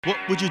What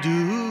would you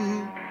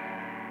do?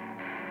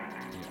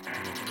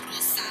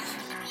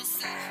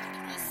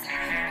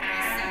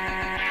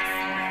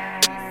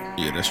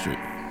 Yeah, that's true.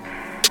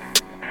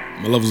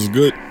 My levels is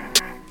good.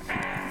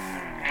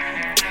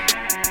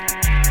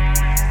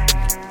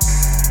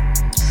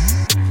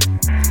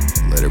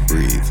 Let it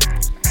breathe.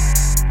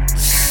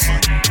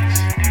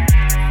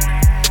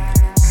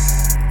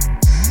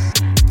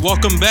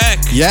 Welcome back.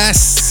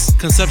 Yes.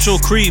 Conceptual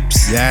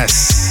Creeps.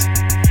 Yes.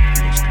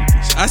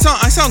 I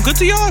sound good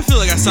to y'all? I feel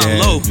like I sound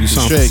low. You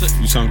sound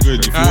good.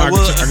 If you Alright,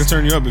 want, I can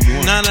turn you up if you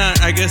want. Nah.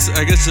 I guess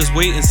just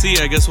wait and see.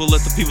 I guess we'll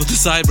let the people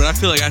decide. But I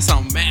feel like I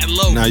sound mad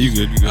low. Nah, you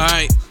good. You good. All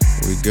right.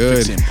 We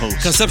good.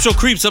 Conceptual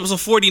Creeps, episode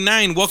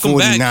 49. Welcome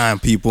 49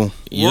 back. people.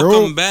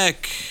 Welcome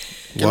back.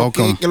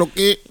 Welcome.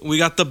 We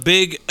got the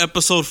big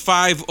episode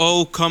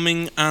 50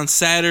 coming on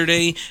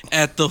Saturday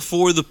at the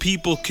For the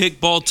People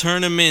kickball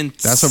tournament.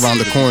 That's around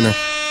the corner.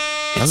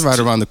 That's right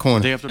around the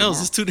corner. Day after No,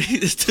 tomorrow. it's 2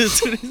 days. It's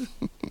 2 days.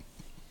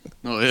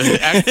 No,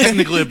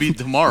 technically it'd be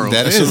tomorrow.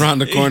 That It's is. around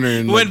the corner.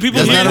 And When people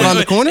That's hear not around it,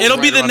 the corner? it'll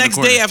be Right the around the next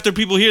corner. day after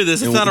people hear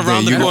this. It's There not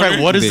around the you go. corner. In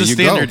fact, what is There the you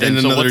go. standard then?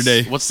 And So another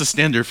day. What's the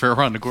standard for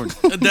around the corner?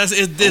 It's A not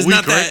week,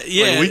 that. right?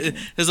 Yeah, Like a week?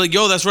 it's like,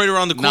 yo, that's right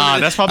around the corner. Nah,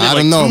 that's probably I like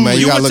don't know, 2 man. You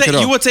you gotta would look say it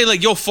up. you would say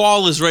like, yo,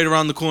 fall is right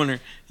around the corner.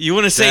 You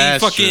wouldn't say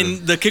That's fucking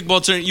true. the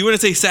kickball turn. You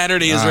wouldn't say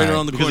Saturday is right Alright.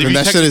 around the Because corner. And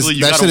if that shit is technically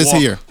you gotta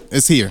walk. here.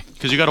 It's here.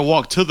 Because you got to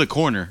walk to the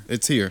corner.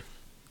 It's here.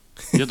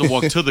 You have to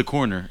walk to the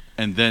corner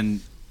and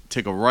then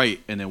take a right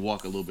and then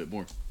walk a little bit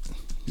more.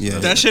 Yeah.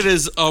 That shit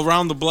is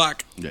around the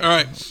block. Yeah. All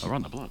right.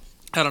 Around the block.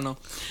 I don't know.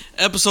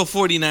 Episode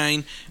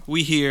 49,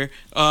 we here.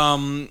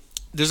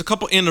 There's a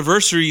couple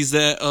anniversaries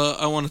that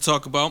I want to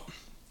talk about.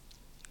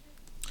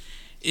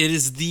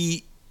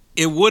 It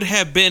would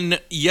have been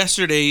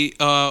yesterday,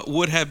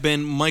 would have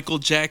been Michael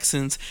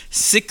Jackson's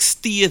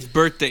 60th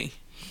birthday.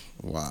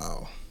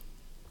 Wow.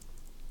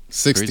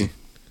 60. Crazy.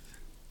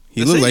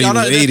 He looked like he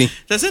was 80.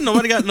 That's it.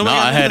 Nobody got No,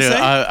 got I nothing to say?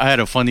 had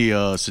a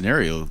funny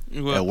scenario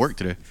What? at work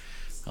today.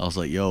 I was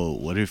like, yo,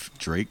 what if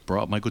Drake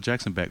brought Michael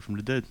Jackson back from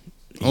the dead?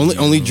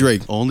 Only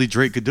Drake. Only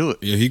Drake could do it.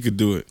 yeah, he could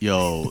do it.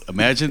 Yo,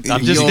 imagine.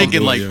 I'm just Yo,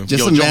 thinking like, yo.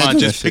 Just yo, imagine Johan, that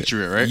just shit.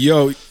 picture it, right?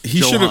 Yo, he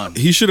Johan.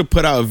 should have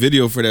put out a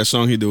video for that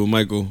song he did with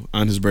Michael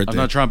on his birthday. I'm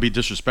not trying to be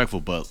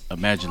disrespectful, but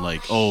imagine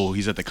like, oh,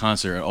 he's at the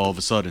concert and all of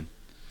a sudden,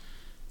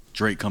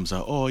 Drake comes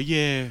out. Oh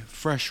yeah,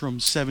 fresh from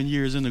 7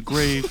 years in the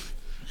grave,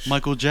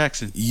 Michael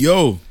Jackson.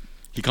 Yo,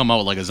 He come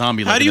out like a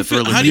zombie. How Like do in you a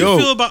feel? Thriller How do you Yo,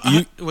 feel about?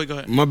 you- Wait, go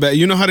ahead. my bad.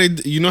 You know how they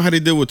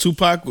did with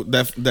Tupac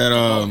Hologram? the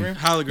Hologram.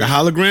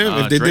 hologram.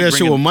 Nah, If they Drake did that shit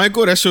bringing- with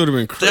Michael, that should have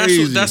been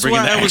crazy. That's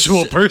Bringing why the I was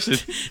actual person.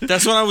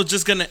 That's what I was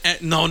just gonna.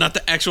 No, not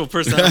the actual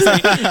person.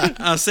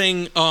 I was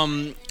saying.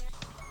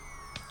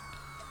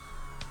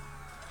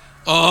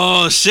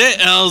 Oh shit,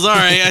 Els. All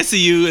right, I see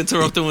you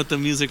interrupting with the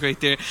music right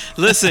there.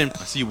 Listen,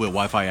 I see you with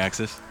Wi-Fi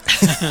access.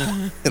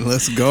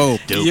 Let's go.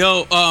 Dope.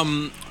 yo,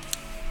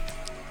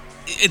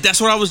 that's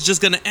what I was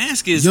just gonna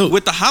ask. Is Yo.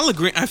 with the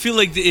hologram? I feel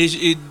like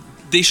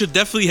they should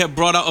definitely have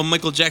brought out a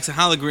Michael Jackson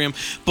hologram,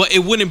 but it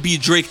wouldn't be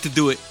Drake to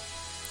do it.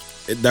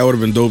 That would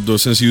have been dope though,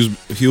 since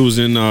he was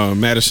in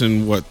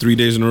Madison 3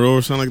 days in a row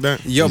or something like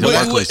that. Yo, He's but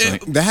at Barclays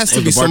tonight. that has to Oh,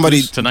 be the somebody.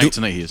 Barclays?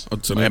 Tonight he is. Oh,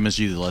 tonight.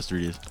 MSG the last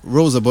 3 days.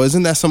 Rosa, but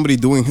isn't that somebody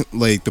doing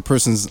like the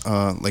person's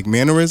like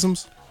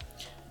mannerisms?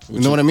 You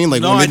know what I mean?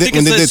 Like No, when I they think did,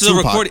 when they did it's a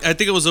Tupac. recording. I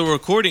think it was a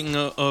recording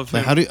of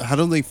him. Like how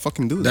do they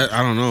fucking do that? That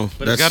I don't know.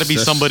 But it's got to be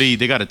somebody.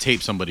 They got to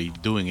tape somebody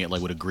doing it,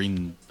 like with a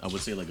green. I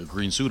would say like a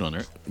green suit on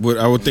it.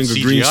 I would think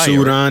a green CGI,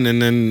 suit right? on,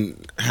 and then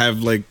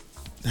have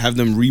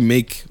them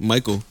remake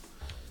Michael.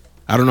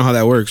 I don't know how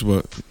that works,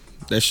 but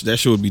that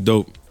shit would be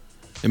dope.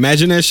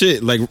 Imagine that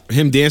shit, like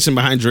him dancing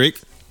behind Drake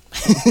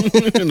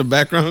in the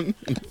background.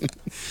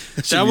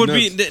 That would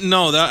be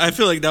no. I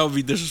feel like that would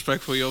be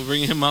disrespectful, yo.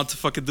 Bringing him out to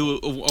fucking do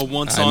a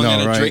one song know,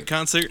 at a right? Drake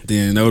concert.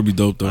 Damn, that would be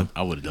dope though.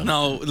 I would have done it.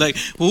 No, like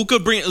who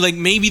could bring? Like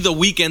maybe The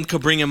Weeknd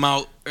could bring him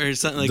out or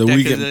something like The that.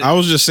 Weeknd. I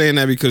was just saying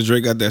that because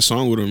Drake got that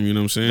song with him. You know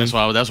what I'm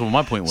saying? That's what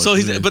my point was. So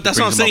Yeah. but that's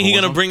what I'm Brings him saying. out He's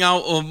for gonna one bring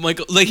out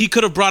Michael. Like he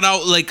could have brought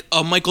out like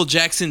a Michael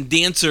Jackson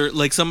dancer,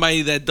 like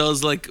somebody that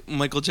does like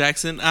Michael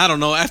Jackson. I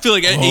don't know. I feel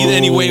like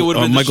any way it would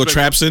have been Michael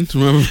disrespectful. Trapson.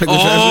 Remember Michael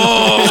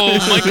Trapson?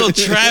 Oh, Michael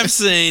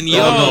Trapson, yo.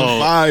 Oh,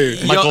 Fire.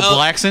 song. Michael Yo,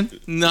 Blackson.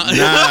 No,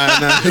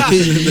 Nah.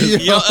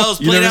 yo, Els,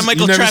 play that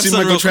Michael you never Trapson seen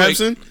Michael real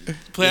Trapson? quick.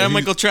 Play that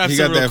Michael Trapson He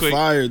got real that quick.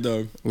 fire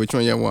though. Which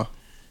one? Yeah, what?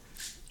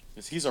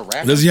 He's a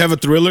rapper. Does he have a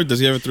Thriller? Does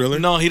he have a Thriller?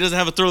 No, he doesn't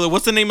have a Thriller.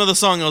 What's the name of the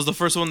song? It was the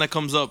first one that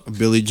comes up.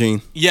 Billie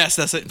Jean. Yes,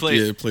 that's it. Play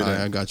it. Yeah, play All that.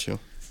 right, I got you.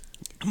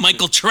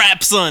 Michael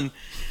Trapson.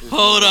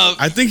 Hold up.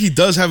 I think he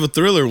does have a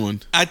Thriller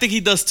one. I think he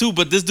does too,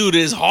 but this dude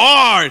is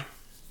hard.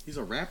 He's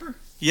a rapper.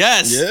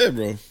 Yes. Yeah,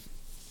 bro.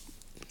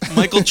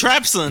 Michael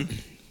Trapson.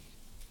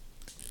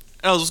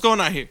 Els, what's going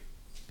on here?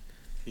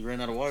 He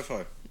ran out of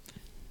Wi-Fi.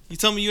 You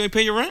tell me you ain't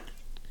pay your rent?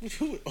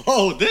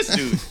 Oh, this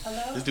dude.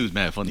 Hello? This dude's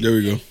mad funny. There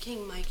we go.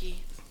 King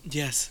Mikey.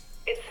 Yes.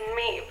 It's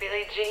me,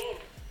 Billie Jean.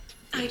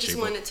 I just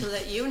wanted to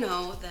let you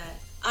know that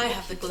I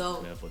have the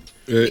glow Mad funny.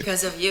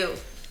 because of you.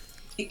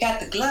 You got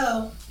the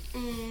glow.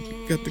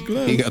 Got the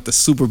glove. He got the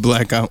super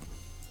blackout.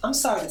 I'm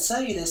sorry to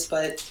tell you this,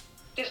 but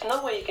There's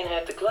no way you can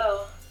have the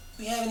glow.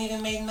 We haven't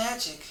even made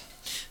magic.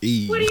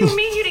 What do you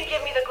mean you didn't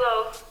give me the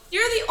glow?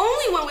 You're the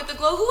only one with the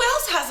glow. Who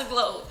else has a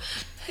glow?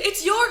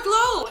 It's your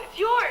glow. It's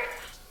yours.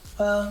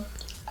 Well,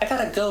 I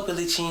gotta go,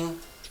 Billie Jean.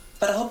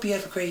 But I hope you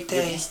have a great Would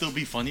day. he still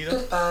be funny though?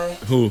 Goodbye.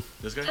 Who?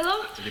 This guy?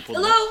 Hello? Did they pull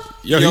him Hello? up?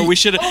 Yo, he- we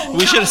should Oh,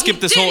 have God,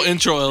 skipped this he whole did.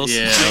 intro, else.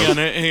 Yeah.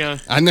 Hang on.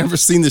 I never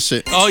seen this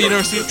shit. Oh, you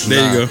never see it?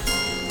 There you go.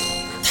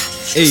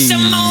 Hey.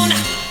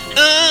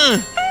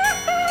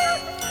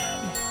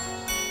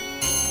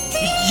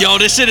 Yo,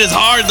 this shit is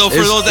hard though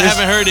for those that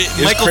haven't heard it.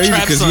 It's Michael crazy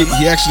Trap's because son.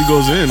 he actually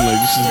goes in. Like,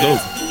 this is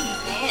dope.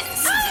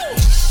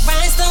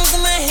 Rhinestones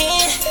in my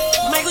hand,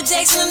 Michael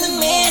Jackson, I'm the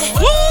man.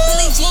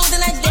 Billie Jean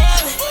and I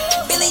dab,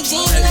 Billie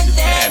Jean and I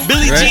dab.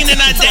 Billie Jean and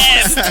I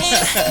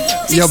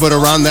dab. Yo, but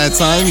around that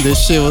time, this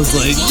shit was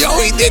like, yo,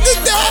 he did the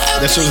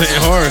dab. That shit was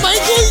hitting hard.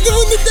 Michael's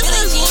doing the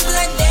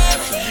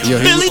dab. Yo,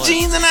 he Billie was-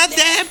 Jean and I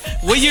dab.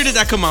 What year did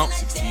that come out?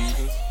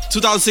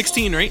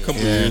 2016, right?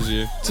 Couple years,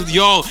 yeah. So,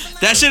 yo,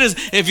 that shit is.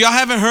 If y'all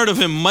haven't heard of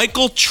him,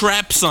 Michael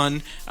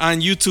Trapson on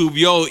YouTube.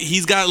 Yo,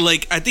 he's got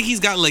like, I think he's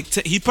got like,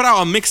 he put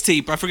out a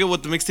mixtape. I forget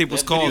what the mixtape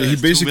was called. He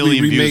basically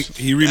 2 million views.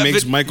 remakes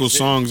Evan- Michael's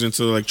songs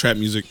into like trap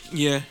music.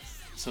 Yeah.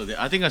 So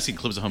I think I've seen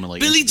clips of him in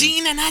like Billie Instagram.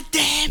 Jean and I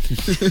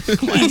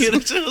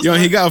dab. Yo,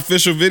 and he got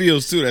official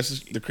videos too. That's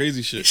just the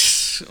crazy shit.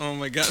 Oh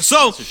my god.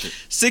 So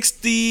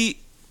 60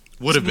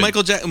 Would have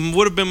been.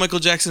 would have been Michael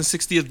Jackson's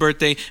 60th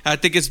birthday. I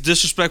think it's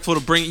disrespectful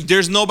to bring.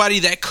 There's nobody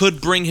that could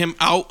bring him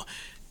out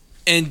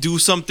and do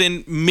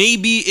something.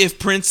 Maybe if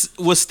Prince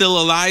was still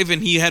alive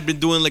and he had been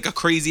doing like a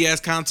crazy ass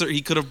concert,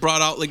 he could have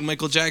brought out like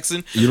Michael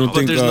Jackson. You don't But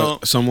think there's no.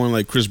 someone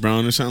like Chris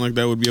Brown or something like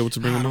that would be able to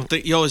bring him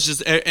out? Yo, it's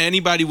just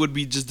anybody would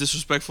be just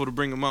disrespectful to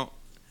bring him out.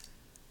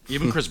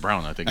 Even Chris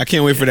Brown, I think. I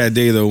can't wait for that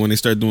day though when they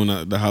start doing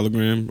the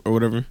hologram or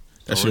whatever.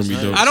 That shit gonna be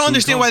it's dope. not- I don't Soon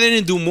understand come. why they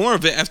didn't do more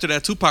of it after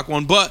that Tupac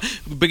one. But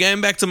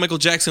getting back to Michael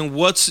Jackson,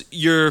 what's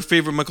your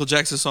favorite Michael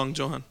Jackson song,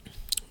 Johan?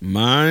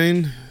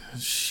 Mine,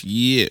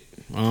 shit.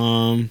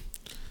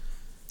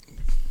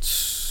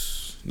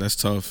 That's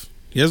tough.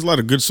 He has a lot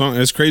of good songs.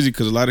 It's crazy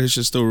because a lot of his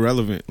shit's still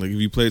relevant. Like if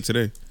you play it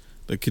today,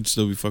 the kids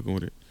still be fucking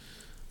with it.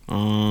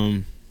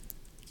 I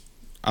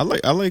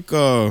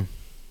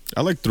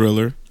like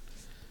Thriller.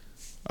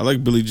 I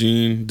like Billie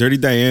Jean, Dirty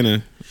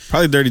Diana,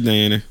 probably Dirty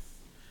Diana.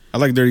 I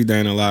like Dirty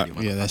Diana a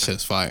lot. Yeah, that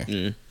shit's fire.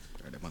 Yeah,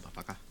 Dirty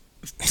motherfucker.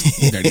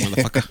 Dirty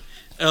motherfucker.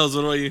 Els,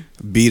 what about you?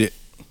 Beat it.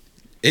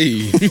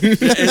 Hey,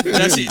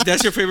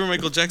 That's your favorite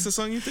Michael Jackson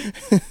song, you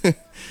think?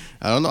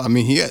 I don't know. I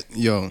mean, he had,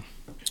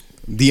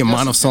 the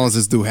amount of songs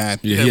this dude had.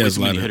 yeah, Yeah, he way has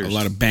too a many lot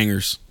hitters. of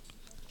bangers.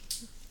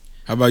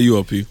 How about you,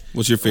 OP?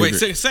 What's your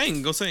favorite? Wait,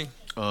 sing. Go sing.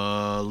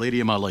 Lady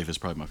in My Life is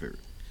probably my favorite.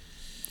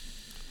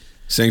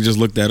 Sang just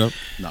looked that up.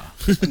 Nah.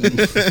 Off I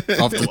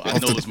the,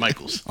 know it's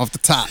Michael's. off the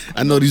top.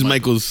 I know these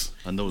Michaels.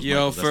 I know it's Yo,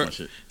 Michael's. That's my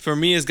shit. for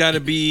me, it's got to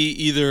be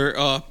either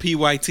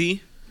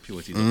PYT,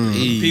 PYT.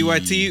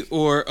 PYT,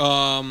 or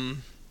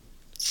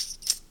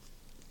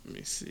let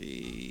me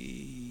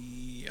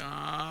see,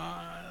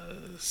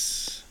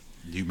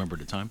 Do you remember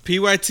the time?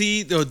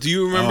 PYT. Though, do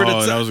you remember Oh,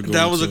 the that was a good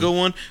that one, was a too. good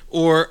one,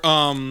 or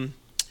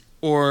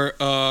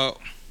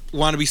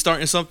want to be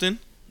starting something?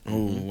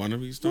 Oh, wanna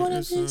be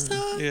starting?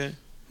 Yeah.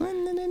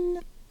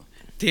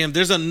 Damn,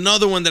 there's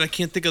another one that I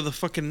can't think of the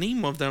fucking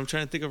name of that I'm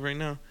trying to think of right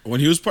now. When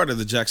he was part of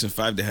the Jackson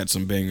 5, they had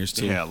some bangers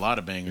too. Yeah, a lot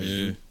of bangers. Yeah.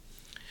 Dude.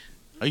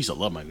 I used to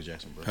love Michael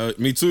Jackson, bro. Hell,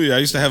 me too. Yeah, I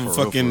used to have a For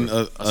real, fucking for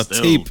real. a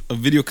Still. tape, a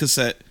video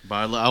cassette,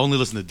 But I only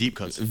listen to deep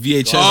cuts.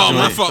 VHS. Oh,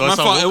 my joint. fault. So I My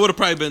saw fault. what- It would have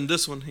probably been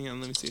this one. Hang on,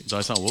 let me see. Do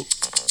I sound woke?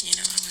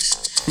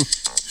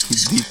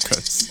 Deep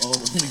cuts. Oh,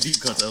 only deep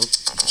cuts, L.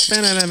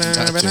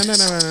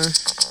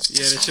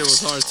 Yeah, this shit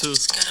was hard too.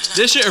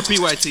 This shit or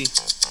PYT?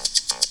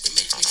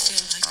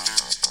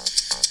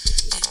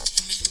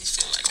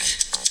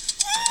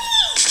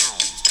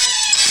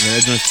 Yeah,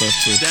 that joint's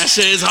tough too. That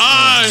shit is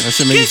hard. That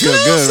shit make you feel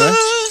good, right?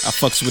 I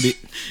fucks with it.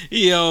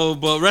 Yo,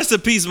 but rest in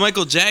peace,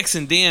 Michael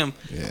Jackson. Damn,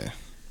 Yeah.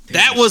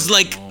 that was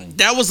like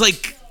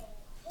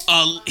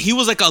he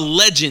was like a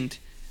legend.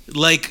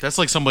 Like That's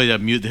like somebody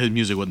that his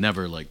music would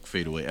never like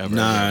fade away ever.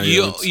 Nah, ever.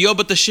 yeah. yo,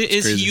 but the shit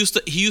is crazy.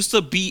 he used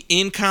to be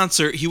in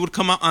concert. He would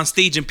come out on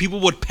stage and people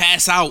would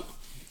pass out.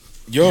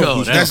 Yo,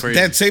 that's that's crazy.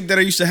 that tape that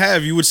I used to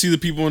have. You would see the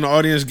people in the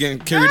audience getting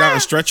carried out in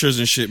stretchers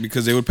and shit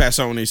because they would pass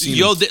out when they seen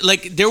Yo, them.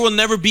 like there will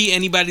never be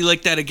anybody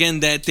like that again.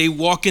 That they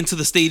walk into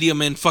the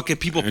stadium and fucking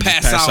people And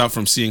just pass out.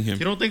 from seeing him.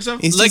 You don't think so?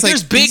 It's Like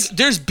just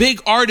there's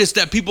big artists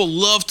that people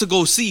love to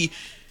go see.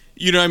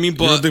 You know what I mean? You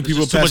don't But think people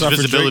There's too pass much out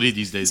for visibility Drake?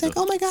 these days. like,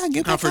 though. oh my God,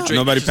 get not for back up. Drake.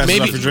 Nobody passes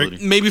maybe out for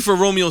Drake. maybe for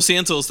Romeo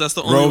Santos. That's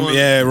the only one.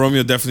 Yeah,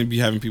 Romeo definitely be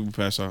having people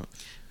pass out.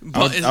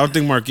 But I would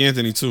think Mark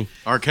Anthony too.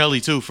 R.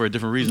 Kelly too, for a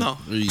different reason. no.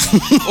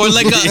 Or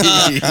like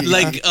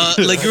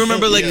like you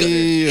remember like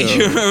you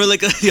remember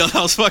like yo, that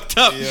was fucked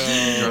up.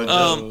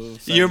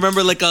 You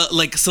remember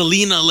like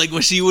Selena, like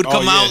when she would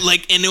come yeah. out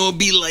like and it would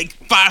be like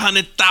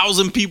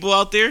 500,000 people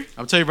out there.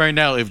 I'm telling you right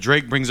now, if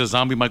Drake brings a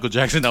zombie Michael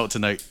Jackson out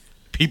tonight,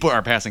 people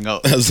are passing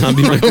out. A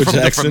zombie Michael From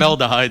Jackson. the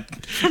formaldehyde.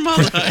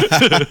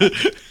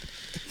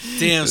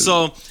 Damn.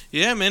 So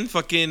yeah, man,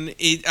 fucking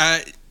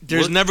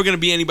There's never going to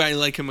be anybody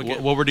like him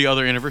again. What were the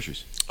other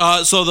anniversaries?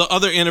 So the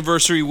other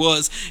anniversary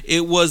was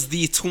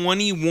the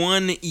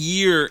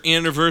 21-year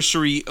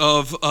anniversary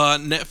of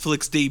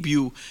Netflix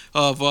debut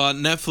of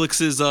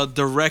Netflix's the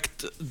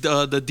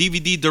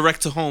DVD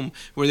direct to home,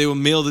 where they will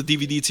mail the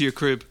DVD to your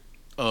crib.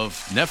 Of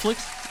Netflix?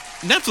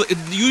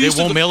 You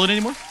They won't mail it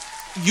anymore?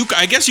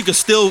 I guess you could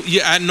still.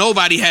 Yeah,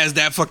 nobody has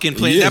that fucking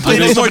plan. Yeah, that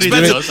plan is more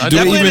expensive. does. That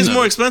plan is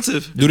more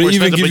expensive. Do they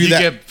even give you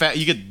that?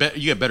 You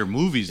get better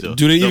movies though.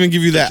 Do they even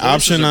give you that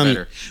option on?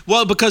 Better.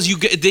 Well, because you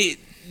get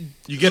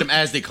them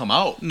as they come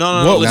out.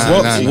 No.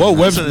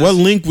 What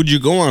link would you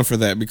go on for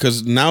that?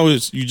 Because now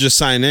it's you just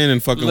sign in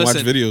and fucking watch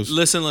videos.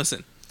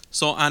 Listen.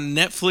 So on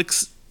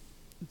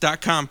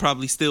Netflix.com,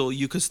 probably still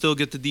you could still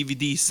get the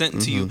DVD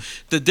sent to you.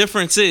 The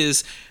difference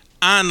is,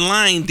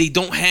 online they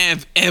don't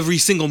have every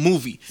single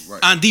movie. Right.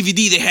 On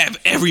DVD they have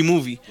every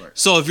movie. Right.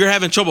 So if you're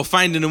having trouble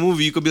finding a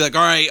movie, you could be like,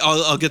 all right,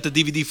 I'll get the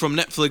DVD from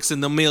Netflix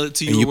and they'll mail it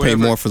to you. And you pay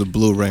more for the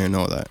Blu-ray and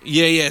all that.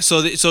 Yeah.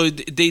 So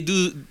they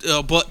do.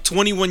 But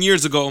 21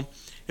 years ago,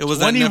 it was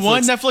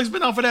 21. Netflix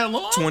been out for that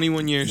long.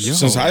 21 years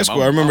since high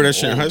school. I remember that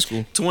shit in high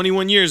school.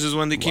 21 years is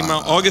when they came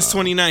out. August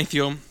 29th,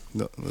 yo.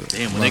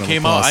 Damn, when they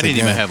came out, I didn't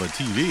even have a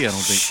TV. I don't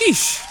think.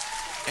 Sheesh.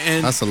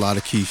 And that's a lot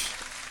of quiche.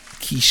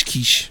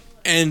 Quiche.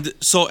 And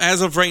so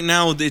as of right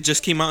now, they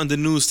just came out in the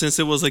news since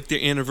it was like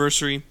their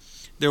anniversary.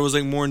 There was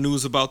like more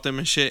news about them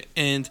and shit.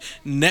 And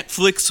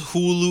Netflix,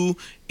 Hulu,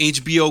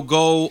 HBO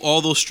Go,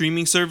 all those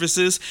streaming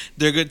services,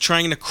 they're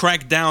trying to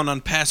crack down on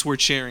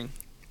password sharing.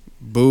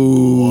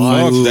 Boo.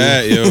 Fuck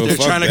that, yo. They're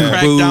trying to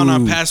crack down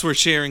on password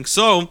sharing.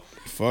 So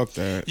fuck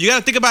that. You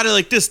gotta think about it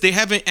like this. They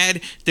haven't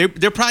added.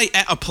 They're probably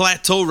at a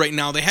plateau right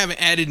now. They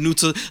haven't added new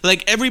to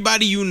like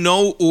everybody you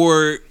know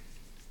or.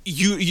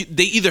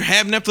 They either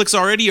have Netflix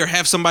already or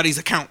have somebody's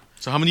account.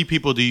 So how many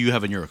people do you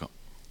have in your account?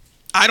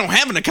 I don't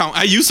have an account.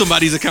 I use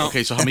somebody's account.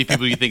 Okay, so how many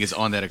people do you think is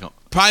on that account?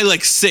 Probably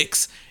like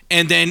 6.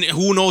 And then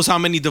who knows how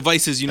many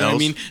devices, you know what I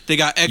mean? They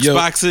got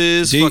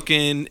Xboxes,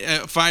 fucking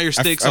Fire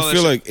Sticks, all that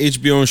feel like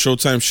HBO and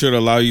Showtime should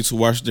allow you to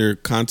watch their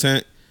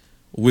content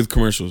with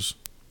commercials.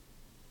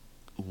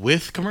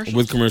 With commercials?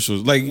 With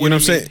commercials. Like, you know what I'm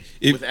saying?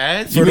 With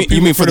ads? You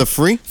mean for the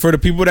free? For the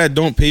people that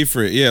don't pay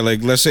for it. Yeah,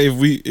 like let's say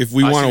if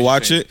we want to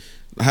watch it,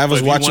 have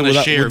us watch it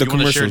with the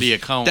commercials. The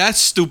account. That's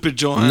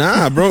stupid, Johan.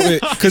 Nah, bro.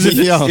 Because if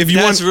you want,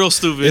 that's real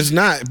stupid. It's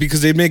not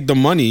because they make the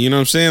money. You know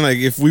what I'm saying? Like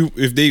if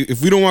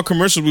we don't want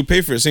commercials, we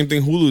pay for it. Same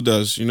thing Hulu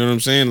does. You know what I'm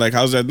saying? Like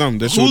how's that dumb?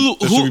 That should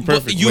be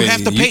perfect. You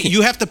have to pay.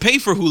 You have to pay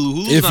for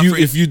Hulu. Hulu's not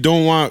free. If you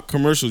don't want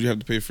commercials, you have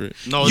to pay for it.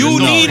 No, you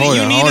need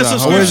a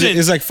subscription.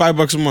 It's like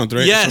 $5 a month,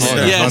 right? Yes.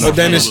 But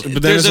then it's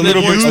a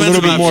little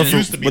bit more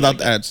without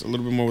the ads. A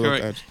little bit more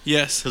without the ads.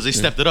 Yes, because they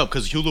stepped it up.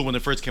 Because Hulu, when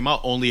it first came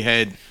out, only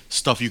had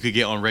stuff you could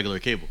get on regular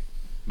cable.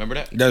 Remember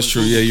that? That's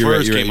true. Yeah, you're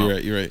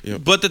right.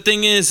 Yep. But the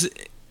thing is,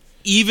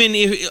 even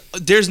if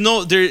there's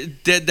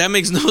that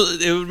makes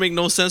it would make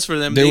no sense for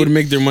them. They would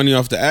make their money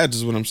off the ads,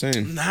 is what I'm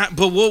saying.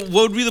 But what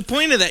would be the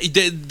point of that?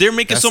 They're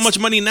making so much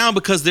money now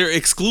because they're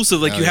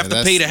exclusive. Like you have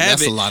to pay to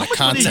have it. That's a lot of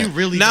content.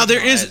 Now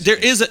there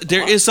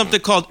is something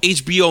called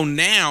HBO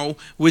Now,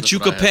 which you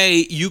could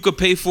pay. You could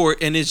pay for it,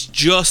 and it's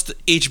just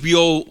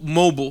HBO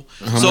mobile.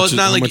 So it's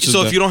not like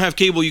so if you don't have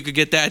cable, you could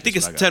get that. I think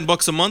it's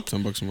 $10 a month.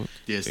 $10 a month.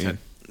 Yeah, it's 10.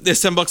 It's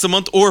 $10 a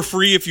month or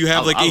free if you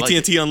have like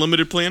AT&T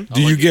unlimited plan.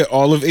 Do you get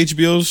all of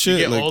HBO's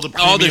shit? You get all the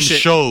premium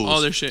shows.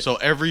 All their shit. So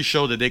every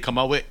show that they come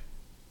out with,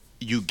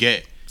 you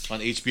get on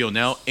HBO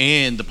Now.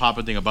 And the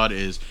popular thing about it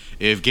is,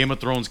 if Game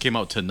of Thrones came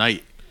out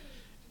tonight,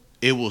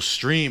 it will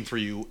stream for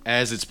you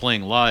as it's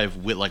playing live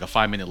with like a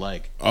 5-minute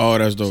lag. Oh,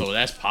 that's dope. So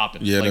that's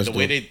popping. Yeah, like that's the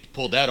way dope. they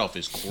pulled that off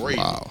is crazy.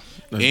 Wow.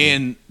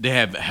 And they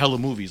have hella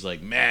movies,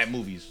 like mad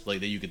movies, like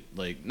that you could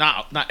like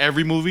not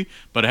every movie,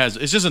 but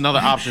it's just another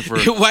option for.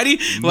 Why do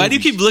you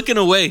keep looking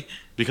away?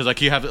 Because I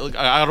keep having,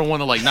 I don't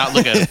want to like not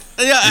look at it.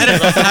 Yeah,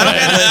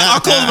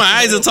 I'll close my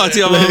eyes and talk to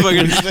you,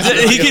 motherfucker.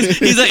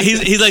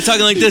 He's like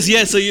talking like this.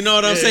 Yeah, so you know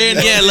what I'm saying?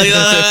 Yeah, like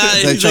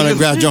trying to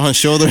grab Johan's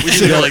shoulder. We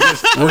should go like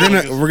this.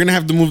 We're gonna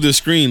have to move the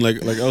screen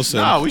like El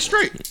said. Nah, we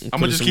straight. I'm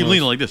gonna just keep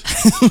leaning like this,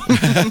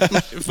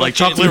 like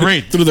Chocolate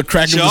Rain through the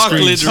crack of the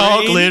screen.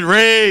 Chocolate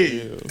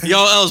Rain. Yo,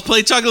 Els,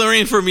 play Chocolate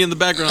Rain for me in the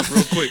background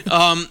real quick.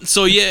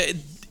 So yeah,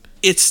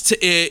 it's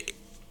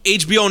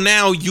HBO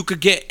Now. You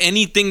could get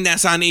anything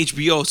that's on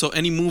HBO. So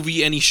any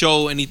movie, any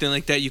show, anything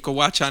like that, you could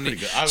watch on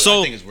it. I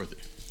think it's worth it.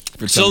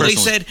 So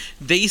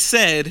they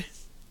said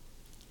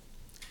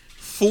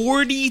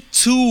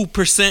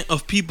 42%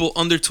 of people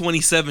under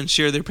 27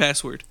 share their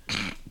password.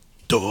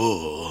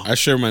 Duh. I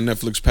share my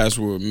Netflix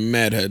password with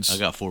mad heads. I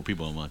got 4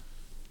 people on mine.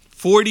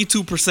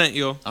 42%,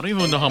 yo. I don't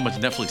even know how much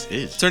Netflix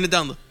is. Turn it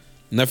down though.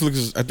 Netflix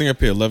is, I think I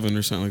pay 11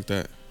 or something like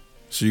that,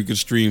 so you can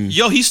stream.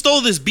 Yo, he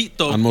stole this beat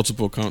though on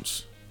multiple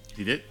accounts.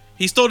 He did?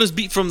 He stole this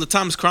beat from the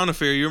Thomas Crown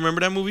Affair. You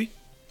remember that movie?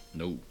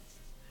 No.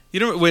 You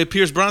know with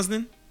Pierce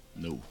Brosnan?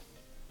 No.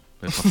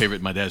 That's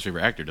my dad's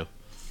favorite actor though.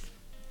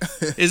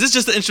 Is this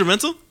just the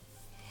instrumental?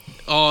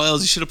 Oh,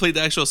 Els, you should have played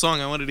the actual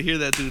song. I wanted to hear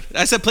that, dude.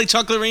 I said play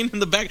Chocolate Rain in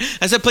the back.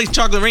 I said play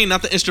Chocolate Rain,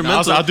 not the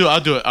instrumental. No,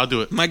 I'll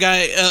do it. My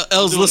guy,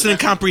 Els, listening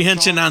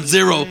comprehension on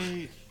 0.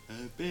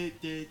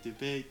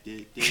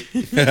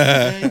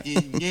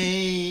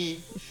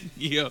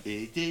 Yo.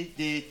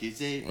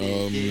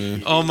 Oh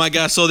man. Oh my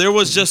God. So there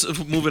was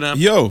just moving on.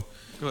 Yo,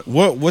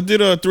 what did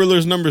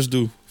Thriller's numbers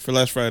do for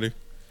last Friday?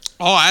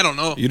 Oh, I don't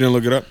know. You didn't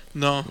look it up?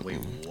 No. Wait,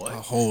 what? A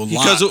whole lot.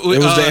 Because It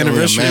was the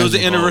anniversary. It was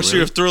the Oh, anniversary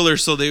really? of Thriller,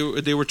 so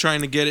they were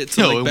trying to get it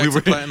to Yo, like and back we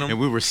were to platinum. and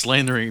we were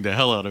slandering the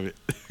hell out of it.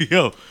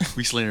 Yo,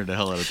 we slandered the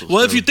hell out of it.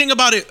 Well, if you think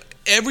about it,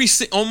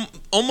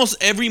 almost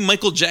every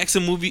Michael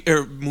Jackson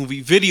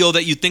movie video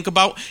that you think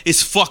about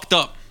is fucked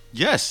up.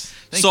 yes.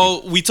 Thank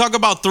So we talk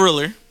about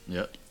Thriller. you.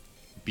 Yep.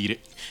 Beat it.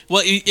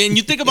 Well, and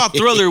you think about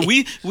Thriller.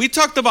 we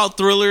talked about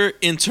Thriller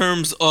in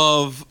terms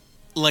of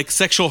like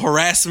sexual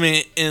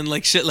harassment and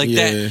like shit like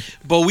Yeah. that.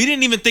 But we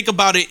didn't even think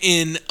about it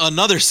in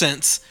another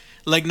sense.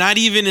 Like not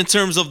even in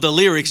terms of the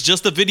lyrics,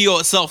 just the video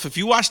itself. If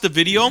you watch the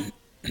video,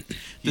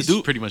 He's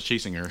dude- pretty much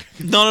chasing her.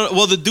 no.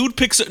 Well, the dude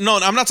picks. No,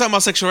 I'm not talking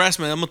about sexual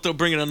harassment. I'm gonna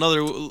bring it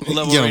another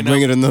level Yo, right bring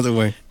now. it another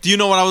way. Do you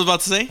know what I was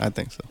about to say? I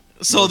think so.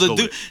 So Let's the go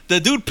dude, with the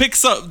dude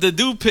picks up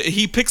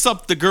he picks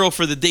up the girl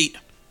for the date.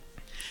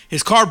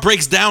 His car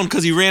breaks down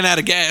because he ran out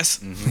of gas.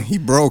 He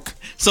broke.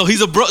 So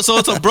it's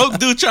a broke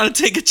dude trying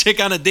to take a chick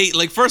on a date.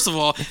 Like, first of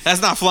all,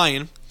 that's not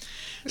flying.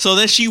 So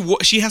then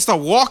she has to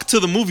walk to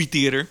the movie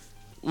theater,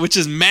 which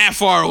is mad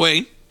far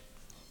away.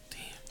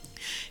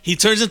 He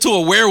turns into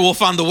a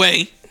werewolf on the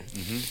way.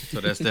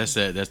 So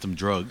that's them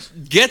drugs.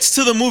 Gets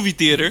to the movie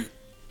theater.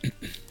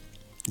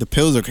 The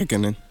pills are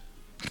kicking in.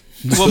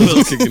 What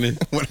pills? Kicking in.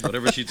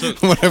 Whatever she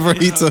took. Whatever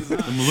he took.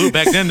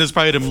 Back then, there's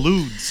probably them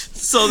lewds.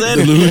 So The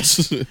then,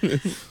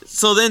 lewds.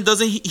 so then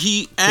doesn't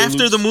he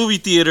after the movie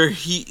theater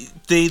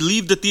they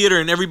leave the theater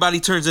and everybody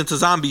turns into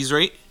zombies,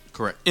 right?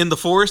 Correct. In the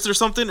forest or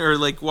something, or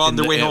like while on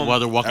their way home. While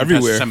they're walking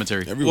Everywhere. past the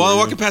cemetery. Everywhere. While yeah.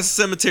 walking past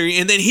the cemetery,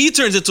 and then he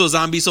turns into a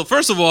zombie. So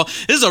first of all,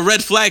 this is a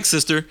red flag,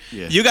 sister.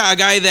 Yeah. You got a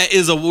guy that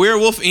is a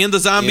werewolf and a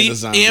zombie, And a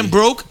zombie. and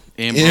broke,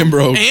 And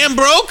bro. and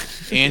broke.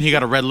 And he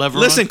got a red lever.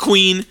 Listen, on.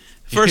 Queen.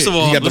 First of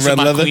all, You got the Listen, red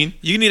my leather? queen.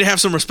 you need to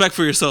have some respect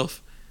for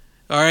yourself.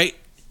 All right,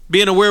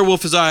 being a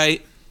werewolf is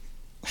alright.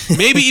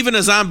 Maybe even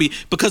a zombie,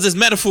 because it's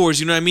metaphors.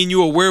 You know what I mean?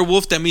 You a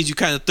werewolf, that means you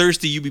kind of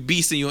thirsty. You be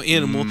beast and you're an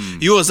animal.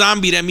 You a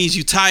zombie, that means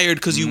you tired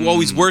because you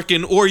always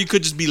working, or you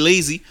could just be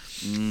lazy.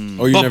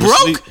 Or you But never broke,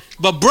 sleep.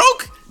 but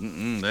broke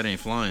That ain't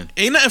flying.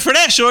 ain't nothing for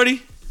that,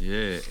 shorty.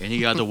 Yeah, and he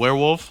got the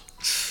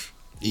werewolf.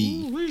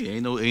 Ooh-wee,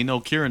 ain't no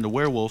curing the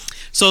werewolf.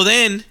 So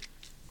then,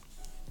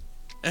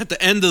 at the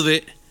end of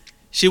it,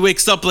 she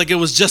wakes up like it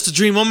was just a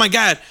dream. Oh my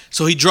God!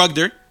 So he drugged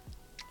her.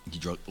 He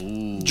drugged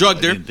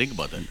Drugged her. I didn't think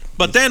about that.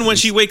 But then when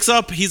she wakes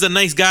up, he's a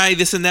nice guy.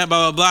 This and that,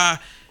 blah blah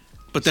blah.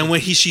 But then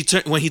when he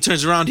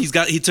turns around, he's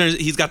got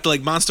the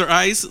like monster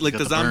eyes, like got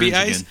the the zombie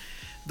burns eyes. again.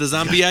 The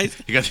zombie eyes.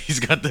 He's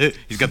got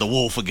the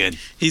wolf again.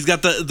 He's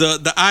got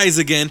the eyes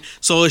again.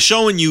 So it's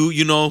showing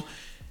you know,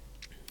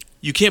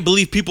 you can't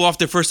believe people off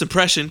their first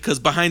impression, because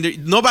behind there,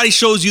 nobody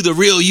shows you the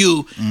real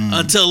you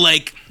until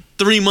like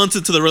 3 months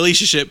into the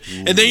relationship,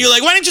 and then you're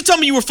like, why didn't you tell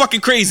me you were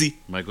fucking crazy?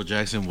 Michael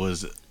Jackson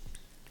was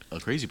a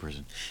crazy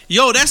person.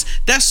 Yo, that's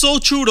so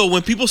true though.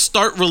 When people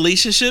start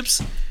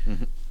relationships,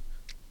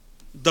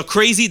 the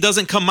crazy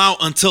doesn't come out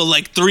until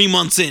like 3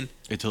 months in.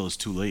 Until it's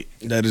too late.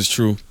 That is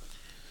true.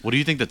 What do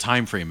you think the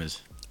time frame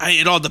is?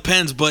 It all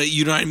depends, but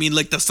you know what I mean.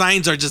 Like the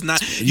signs are just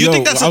not. You Yo,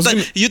 think that's I was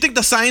something? gonna- You think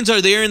the signs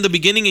are there in the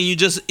beginning and you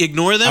just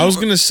ignore them? I was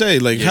gonna say,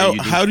 like, Yeah, you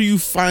do. how do you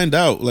find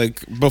out,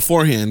 like,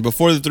 beforehand,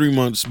 before the 3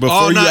 months,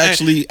 before no, you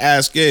actually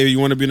ask, hey, you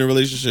want to be in a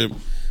relationship?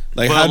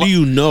 Like, But how a do lo-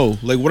 you know?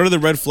 Like, what are the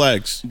red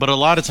flags? But a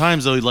lot of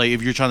times though, like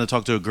if you're trying to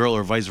talk to a girl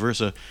or vice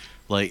versa,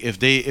 like if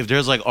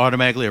there's like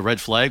automatically a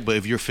red flag, but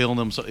if you're feeling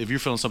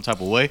some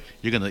type of way,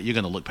 you're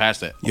gonna look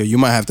past that. Yo, you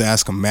might have to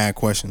ask him mad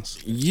questions.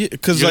 Yeah,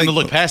 because You're like, gonna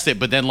look past it,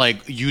 but then like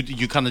you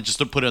kind of just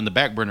put it on the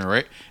back burner,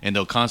 right? And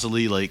they'll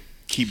constantly like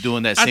keep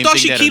doing that. Same I thought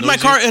thing she that keyed my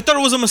annoys car. you. I thought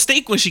it was a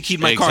mistake when she keyed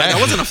my car. That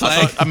Exactly. wasn't a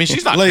flag. I mean,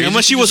 she's not Like, crazy. And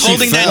when she was She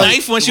holding that fell.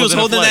 knife, when she was It wasn't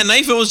a holding that flag.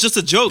 knife, it was just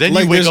a joke. Then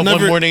Like, you wake there's up one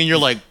never- morning and you're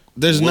like,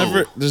 there's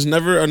whoa.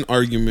 never an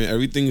argument.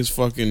 Everything is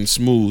fucking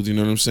smooth. You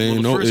know what I'm saying?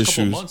 Well, the No first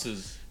couple issues. months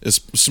is It's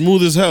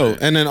smooth as hell.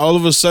 And then all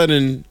of a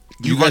sudden,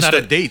 you guys run out of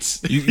start- dates.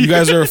 you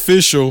guys are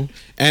official,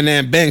 and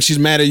then bang, she's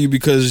mad at you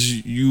because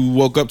you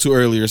woke up too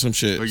early or some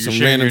shit. Or you're some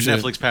sharing random your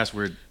shit. Netflix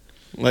password.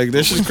 Like,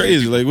 this is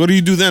crazy. Like, what do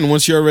you do then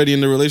once you're already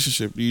in the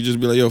relationship? You just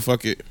be like, yo,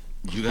 fuck it.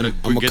 You gotta.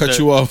 I'ma get cut that-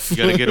 you off. You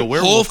gotta get a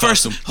werewolf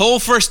costume. Whole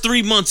first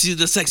 3 months,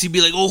 the sex, you'd be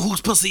like, oh, whose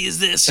pussy is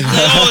this? She'd be like,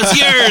 oh, it's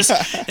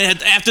yours.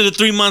 And after the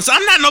 3 months,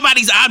 I'm not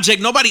nobody's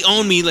object. Nobody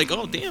owned me. Like,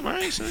 oh, damn, all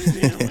right. Son,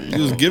 damn. You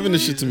just giving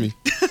this shit to me.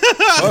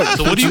 Fuck,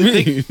 So what do you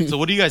mean? think? So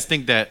what do you guys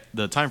think that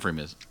the time frame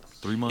is?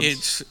 3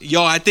 months.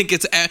 I think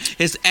it's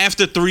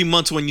after 3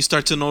 months when you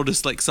start to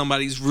notice like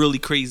somebody's really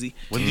crazy.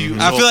 When do you?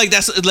 I feel like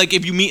that's like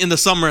if you meet in the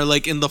summer,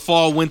 like in the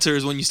fall, winter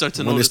is when you start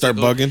to When they notice. start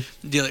like, bugging.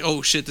 You're like,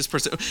 oh shit, this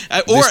person.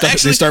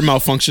 They start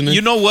malfunctioning.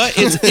 You know what?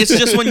 It's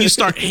just when you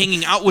start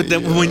hanging out with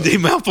them when they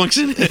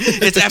malfunction.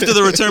 It's after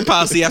the return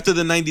policy, after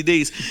the 90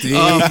 days,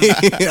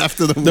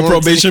 After the warranty.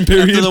 probation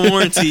period. after the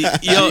warranty.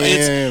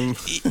 Damn.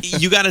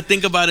 You got to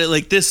think about it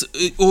like this.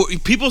 Or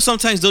people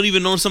sometimes don't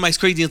even know somebody's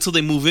crazy until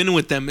they move in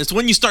with them. It's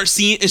when you start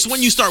seeing. It's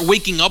when you start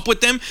waking up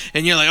with them,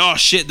 and you're like, oh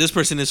shit, this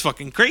person is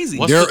fucking crazy.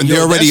 They're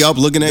already up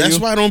looking at you. That's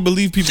why I don't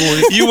believe people.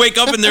 You wake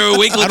up and they're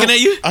awake looking at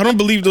you. I don't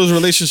believe those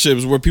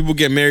relationships where people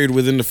get married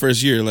within the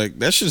first year. Like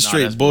that's just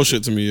straight that's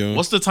bullshit to me, yo.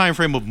 What's the time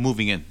frame of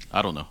moving in?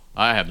 I don't know.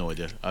 I have no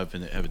idea.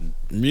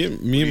 Me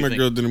and my think?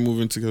 girl didn't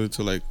move in together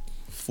till like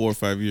 4 or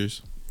 5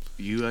 years.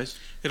 You guys?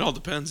 It all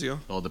depends, yo. It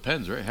all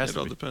depends, right? It has It to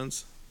all be.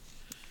 depends.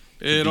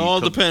 Could It be- all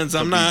could- depends.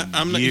 I'm could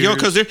not, be yo,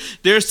 because years.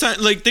 there's time.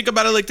 Like, think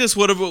about it like this.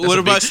 What a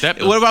about big step,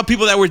 though. what about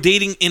people that were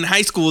dating in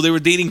high school? They were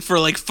dating for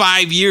like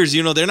 5 years.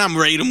 You know, they're not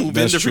ready to move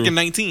That's in. They're true. freaking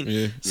 19.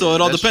 Yeah. So Yeah,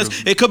 it all that's depends.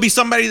 true. It could be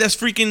somebody that's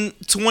freaking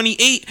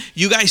 28.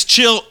 You guys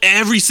chill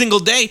every single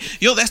day.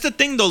 Yo, that's the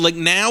thing though. Like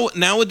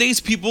nowadays,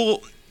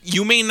 people.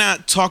 You may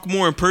not talk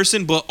more in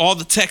person, but all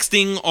the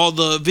texting, all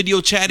the video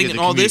chatting, Yeah, and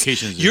the all this,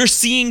 communication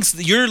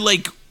is you're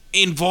like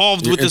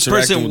involved You're with this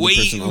interacting person with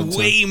the person all the time.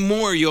 way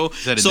more, yo.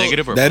 Is that a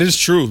negative or That is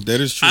true.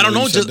 That is true. I don't You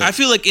know. said Just that. I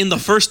feel like in the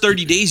first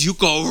 30 days, you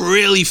could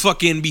really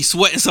fucking be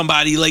sweating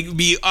somebody, like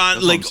be on, That's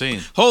what like, I'm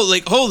saying.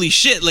 holy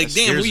shit, like That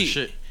damn, scares we the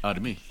shit out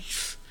of me.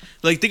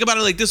 like think about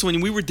it like this: when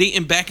we were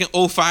dating back in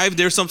 05,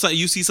 there's sometimes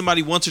you see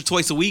somebody once or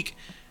twice a week,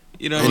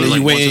 you know. And Or then like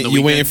you once waiting, in the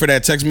you waiting weekend. for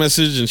that text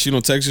message, and she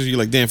don't text you. You're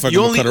like, damn, fuck,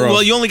 You I'm only gonna cut her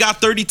off. you only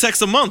got 30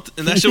 texts a month,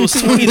 and that shit was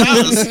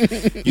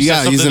 $20. You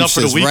gotta Set use something them up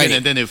for the shits weekend right.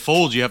 and then it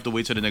folds. You have to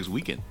wait till the next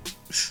weekend.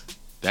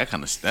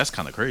 That's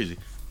kind of crazy.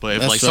 But if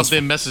That's like stressful.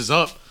 something messes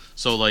up,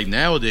 so like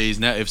nowadays,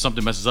 now if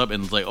something messes up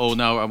and it's like, oh,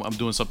 now I'm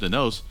doing something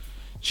else,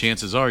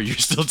 chances are you're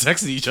still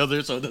texting each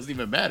other, so it doesn't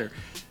even matter.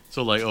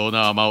 So like, oh,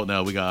 now I'm out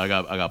now. I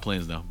got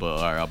plans now. But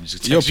all right, I'm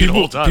just texting Yo, you the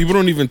whole time. people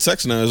don't even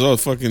text now. It's all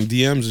fucking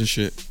DMs and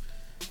shit.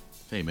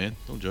 Hey man,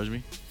 don't judge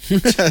me.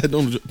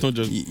 don't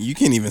judge. You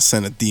can't even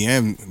send a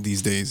DM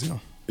these days, yo.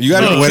 You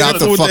gotta Without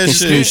the with that fucking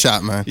shit.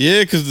 screenshot, man.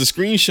 Yeah, because the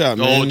screenshot,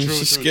 man, true, it's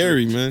just true,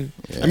 scary, man.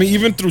 I mean,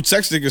 even through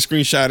text, they can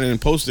screenshot it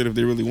and post it if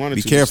they really wanted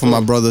Be to. careful, but my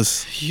still,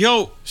 brothers.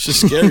 Yo, It's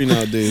just scary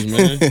nowadays,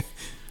 man.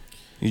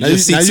 You Now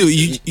just you- now see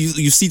too. you-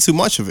 You see too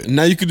much of it.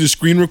 Now you can do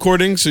screen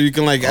recording, so you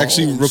can like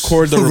actually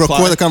record the reply.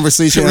 Record the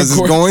conversation as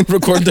it's going.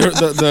 Record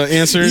the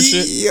answer and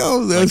shit.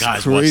 Yo, that's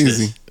guys, watch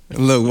crazy. this.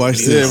 Look, watch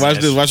Yeah, this. watch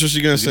this. Watch what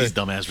she gonna These say.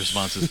 dumbass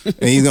responses.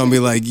 And he's gonna be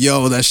like,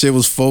 "Yo, that shit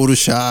was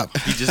Photoshop.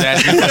 He just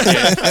asked me for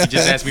gas. He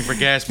just asked me for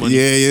gas money.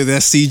 Yeah,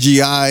 that's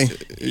CGI."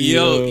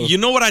 yo, Yo. you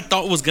know what I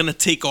thought was gonna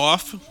take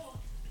off?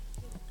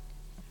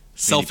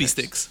 Selfie pics.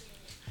 sticks.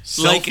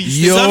 Like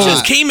Yo. them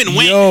just came and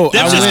went. Yo,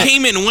 them I just went-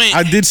 came and went.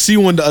 I did see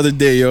one the other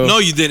day, yo. No,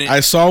 you didn't. I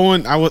saw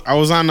one. I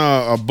was on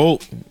a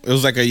boat. It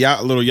was like a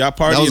little yacht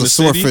party. That was in a the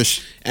city.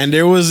 swordfish. And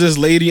there was this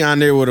lady on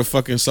there with a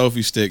fucking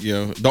selfie stick,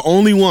 yo. The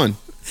only one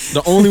with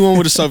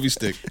a selfie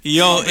stick.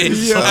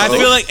 I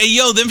feel like,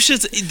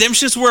 them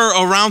shits were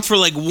around for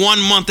like 1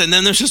 month, and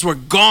then them shits were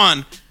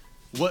gone.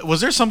 What,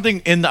 was there something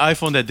in the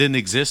iPhone that didn't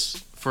exist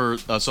for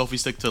a selfie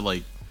stick to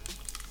like?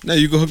 No,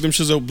 you can hook them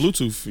shits up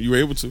Bluetooth. You were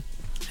able to.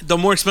 The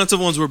more expensive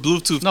ones were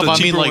Bluetooth. No, the but I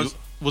mean, cheaper like, ones,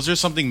 was there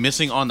something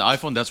missing on the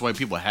iPhone? That's why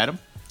people had them.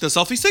 the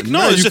selfie stick. No,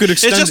 No, you could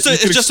it's extend just it. You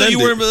it's could just so you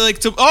extend were it. like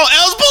to. Oh,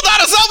 Els pulled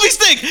out a selfie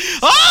stick.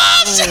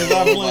 Oh shit!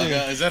 Oh my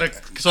God, is that a?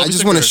 I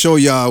just want to show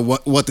y'all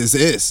what this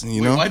is.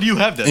 You know, Why do you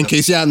have that? in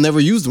case y'all never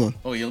used one.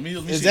 Oh yeah, let me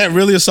Is see. that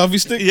really a selfie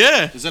stick?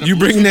 Yeah. Is that a You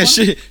bringing that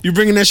Bluetooth one? shit? You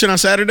bringing that shit on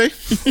Saturday?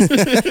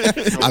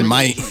 I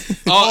might.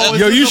 Oh,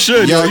 Yo, you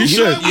should. Yo, Yo, you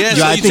should. yeah. Yo,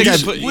 so I you think take I-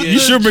 it, but- yeah. You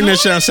should bring that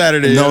shit on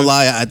Saturday. No yo.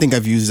 lie, I think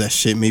I've used that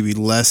shit maybe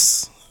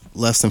less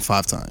than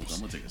 5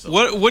 times.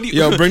 What do you?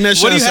 Yo, bring that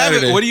shit What do you on have?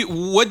 Saturday.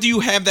 What do you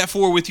have that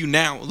for with you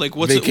now? Like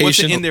what's it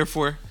Vacation. in there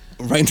for?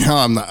 Right now,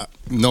 I'm not.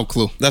 No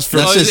clue. That's for-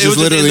 That Oh, shit's it just was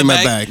literally in in the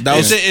my bag. That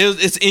was-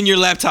 It's in your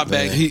laptop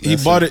bag. He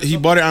bought it. He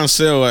bought it on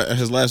sale at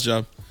his last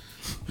job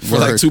for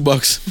like Word.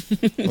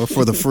 $2 or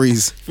for the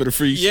freeze. for the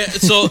free. Yeah,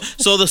 so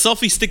the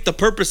selfie stick, the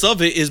purpose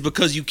of it is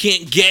because you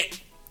can't get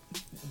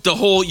the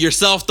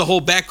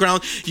whole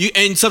background.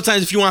 And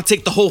sometimes if you want to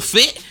take the whole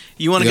fit,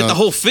 you want to Yeah. get the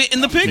whole fit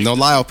in the pic. No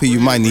lie, LP, you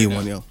might need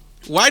one, yo.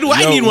 Why do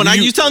I Yo, need one? Are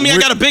you- you telling me I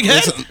got a big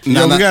head?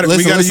 Yo, we gotta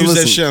listen, use that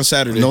listen. shit on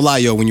Saturday. No lie,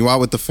 yo. When you out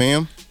with the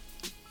fam,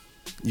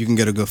 you can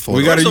get a good photo.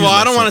 We gotta First of use all, I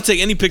that don't shit. want to take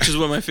any pictures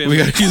with my family.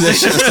 We gotta use that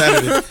shit on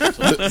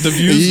Saturday. The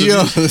views.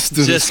 Yo, this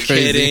dude Just is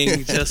crazy.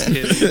 kidding. Just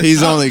kidding.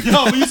 He's only.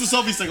 No, we use a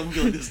selfie stick. I'm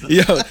doing this.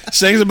 Yo,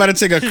 Shang's about to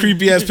take a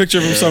creepy ass picture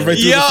of himself right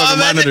through Yo, the fucking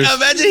imagine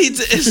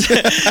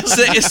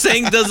monitors. he's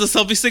saying does a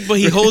selfie stick, but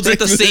he holds it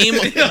the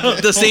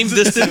same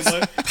distance.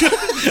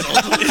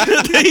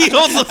 He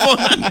holds the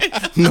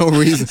phone. No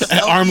reason.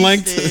 At arm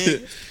length.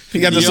 He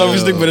got the Yo. selfie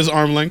stick, but it's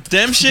arm length.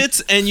 Them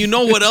shits, and you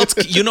know what else?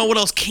 You know what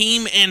else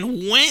came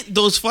and went?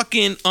 Those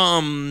fucking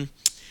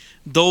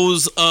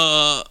those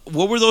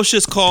what were those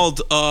shits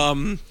called?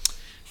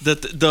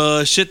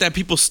 The shit that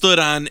people stood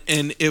on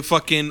and it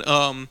fucking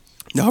The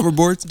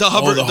hoverboards. the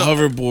hover the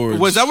hoverboards.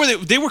 Was that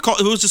what they were called?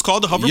 It was just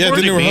called the hoverboard. Yeah, I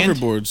think they were banned?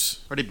 hoverboards.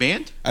 Are they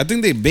banned? I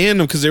think they banned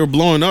them because they were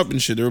blowing up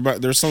and shit. They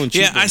were selling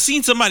cheap. Yeah, I ones.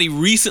 seen somebody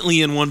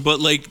recently in one, but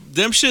like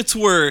them shits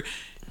were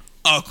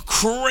a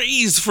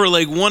craze for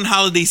like one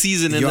holiday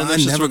season, and Yo, then I them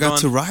shits never were got gone.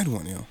 to ride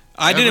one, yo.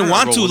 I didn't Never.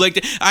 want to. Bro,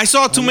 Like I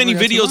saw too many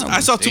never got to videos. ride one. I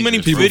saw too many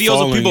Dangerous. videos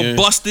Falling, of people yeah.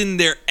 busting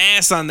their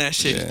ass on that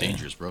shit. Yeah.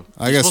 Dangerous, bro.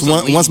 I You're guess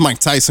supposed to lean. once Mike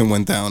Tyson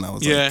went down, I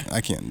was Yeah. like,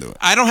 I can't do it.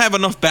 I don't have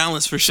enough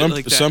balance for shit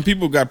like that. Some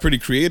people got pretty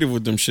creative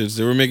with them shits.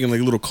 They were making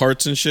like little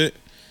carts and shit,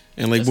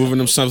 and like moving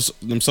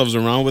themselves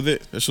around with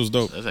it. That shit was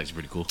dope. That's actually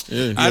pretty cool.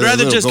 Yeah. I'd Yeah,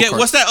 rather little just get go-kart.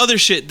 what's that other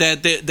shit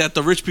that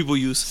the rich people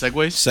use.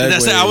 Segways.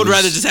 That's it. I would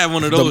rather just have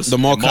one of those. The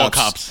mall Mall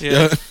cops. cops.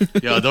 Yeah.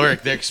 Yo, they're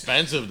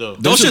expensive though.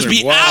 Those shits just are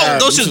be wild. out.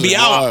 Those Them just shits be are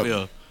out wild.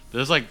 Yeah.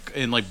 There's like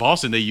in like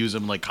Boston they use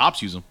them like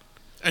cops use them.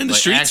 in the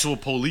Like streets. actual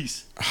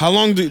police. How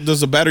long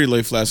does the battery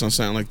life last on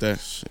something like that?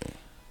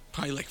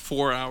 Probably like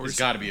 4 It's hours.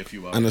 got to be a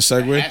few hours. On the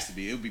Segway? It has to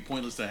be. It would be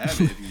pointless to have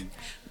it if you.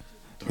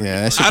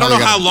 Yeah, that shit I don't know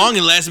probably how got- long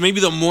it lasts. Maybe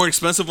the more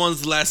expensive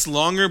ones last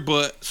longer,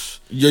 but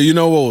Yo, you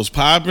know what was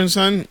popping,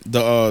 son?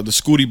 The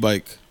Scooty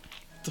bike.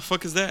 the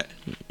fuck is that?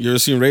 You ever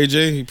seen Ray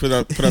J? He put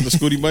out the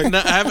Scooty bike. No,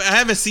 I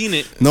haven't seen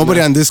it.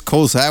 Nobody on this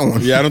coast had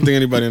one. Yeah, I don't think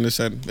anybody on this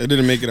side. They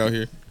didn't make it out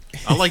here.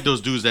 I like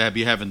those dudes that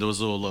be having those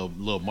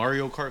little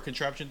Mario Kart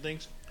contraption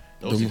things.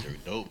 Those things are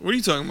dope. What are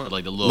you talking about?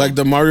 Like the little Like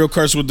the Mario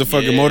Karts with the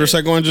fucking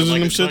motorcycle engines like,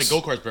 and them it's like shits.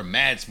 go karts, but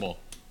mad small,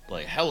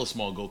 like hella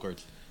small go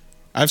karts.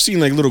 I've seen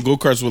like little go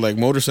karts with like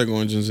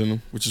motorcycle engines in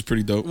them, which is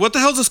pretty dope. What the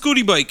hell's a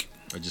scooty bike?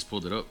 I just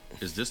pulled it up.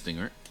 It's this thing,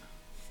 right?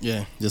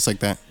 Yeah, just like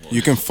that.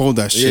 You can fold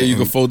that shit. Yeah, you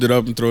can and- fold it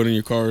up and throw it in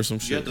your car or some You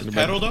shit. got in the the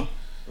back. pedal though?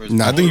 Or is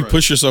Nah, it I think you motorized?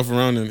 push yourself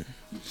around in it.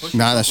 Push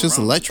Nah, yourself that's just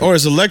around. electric. Oh,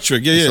 it's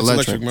electric. Yeah, It's it's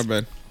electric. electric. My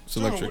bad. It's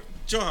electric.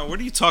 John, what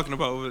are you talking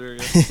about over there?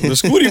 The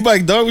Scooty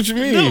bike, dog. What you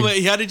mean? No, but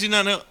how did you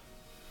not know?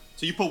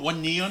 So you put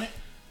one knee on it,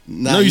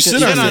 Nah, No, you can-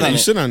 sit can on it. You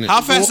sit on it.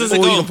 How fast Or- does it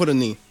or go? you can put a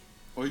knee.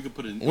 or you can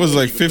put it. What was it,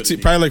 like 15,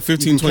 probably like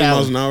 15, 20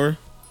 miles an hour.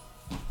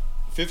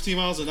 15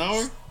 miles an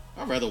hour.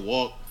 I'd rather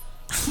walk.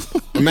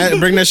 Imagine,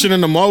 bring that shit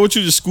in the mall with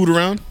you, just scoot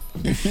around.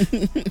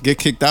 Get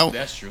kicked out.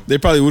 That's true. They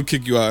probably would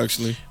kick you out,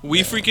 actually.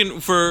 We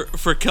freaking for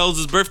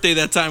Kels' birthday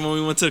that time when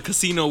we went to the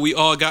casino, we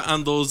all got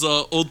on those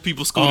old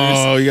people scooters.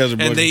 Oh, you guys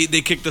are and bugging.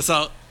 they kicked us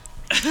out.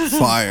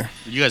 Fire.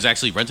 You guys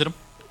actually rented them?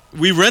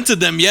 We rented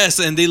them, yes,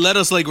 and they let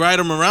us like ride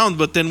them around,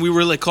 but then we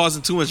were like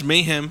causing too much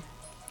mayhem.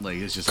 Like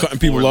it's just Cutting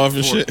people off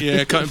and shit.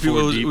 Yeah, cutting Four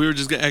people. deep. We were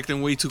just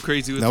acting way too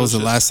crazy with That was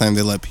those the shits. last time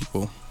they let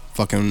people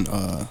fucking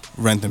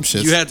rent them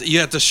shits. You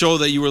had to show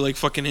that you were like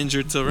fucking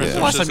injured to rent Yeah.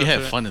 them Last shits time you had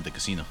after that. fun at the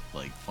casino,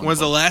 like fun. When's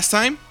the fun. last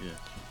time? Yeah.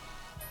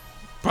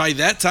 Probably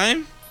that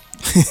time.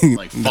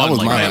 Like fun, That was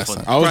like my had last fun.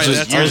 time. I was Right, just,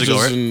 that's I was years ago,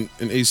 just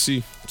right? in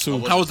AC too.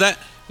 was- How was that?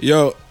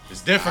 Yo,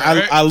 It's different.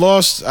 right? I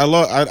lost.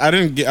 I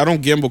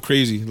don't gamble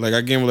crazy. Like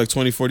I gamble like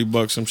 20, 40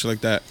 bucks, some shit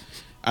like that.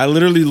 I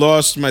literally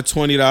lost my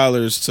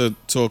 $20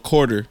 to a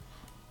quarter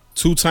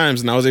 2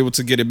 times, and I was able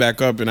to get it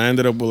back up, and I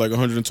ended up with like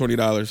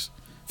 $120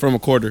 from a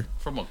quarter.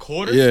 From a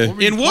quarter. Yeah. What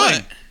were you In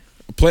what?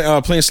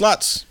 playing? Playing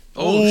slots.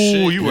 Oh,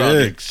 shit. you were out Yeah.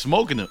 there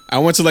smoking it. I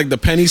went to like the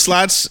penny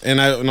slots, and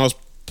I was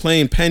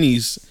playing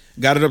pennies.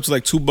 Got it up to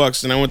like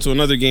 $2, and I went to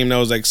another game that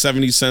was like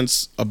 70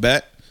 cents a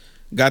bet.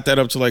 Got that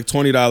up to like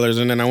 $20,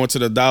 and then I went to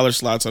the dollar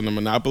slots on the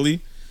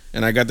Monopoly,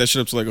 and I got that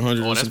shit up to like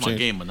 100. Oh, and that's some my change.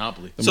 game,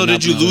 Monopoly. The So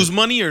did you Monopoly. lose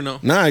money or no?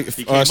 Nah,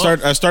 came I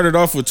up. started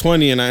off with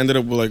 20, and I ended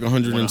up with like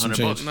 100 and some 100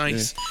 change.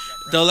 bucks.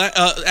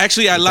 Nice.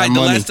 Actually, I lied.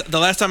 money. The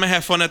last time I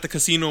had fun at the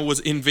casino was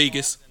in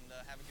Vegas.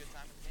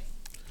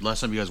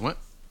 Last time you guys went?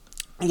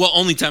 Well,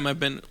 only time I've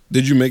been.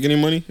 Did you make any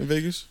money in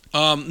Vegas?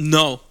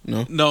 No.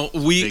 No?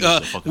 We Vegas is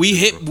a fucking we zoo,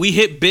 hit bro. we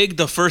hit big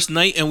the first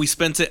night and we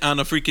spent it on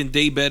a freaking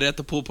day bed at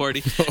the pool party.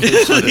 Yo,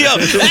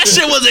 that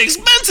shit was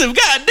expensive.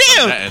 God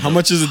damn. How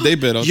much is a day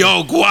bet? out there?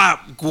 Yo,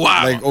 guap.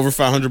 like over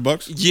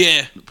 $500.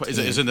 Yeah.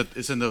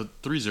 It's in the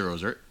 3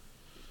 zeros, right?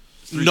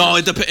 No,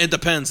 it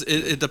depends.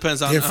 It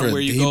depends on, Yeah, for on a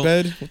where you day go.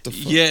 bed? What the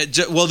fuck? Yeah,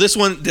 well, this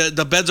one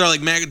the beds are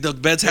like the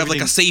beds have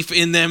like a safe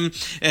in them,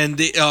 and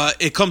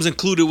it comes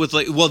included with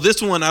like. Well,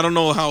 this one I don't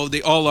know how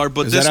they all are,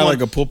 but Is this that at one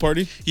like a pool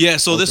party? yeah.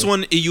 So this Okay.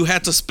 one you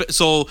had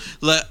to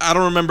I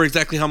don't remember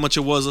exactly how much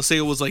it was. Let's say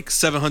it was like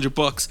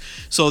 $700.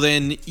 So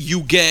then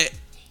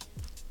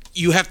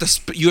you have to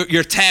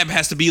your tab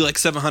has to be like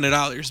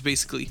 $700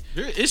 basically.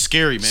 It's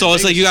scary, man. So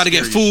it's like you got to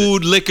get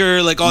food,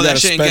 liquor, like all You that gotta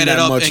shit, and spend get it that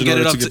up much and in get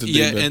it order up. to get the day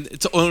Yeah,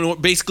 bed.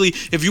 and basically,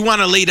 if you want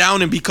to lay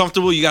down and be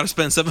comfortable, you got to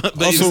spend $7.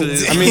 Also,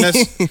 I mean,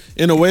 that's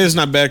in a way it's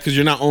not bad because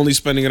you're not only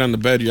spending it on the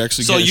bed, you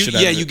actually so getting you shit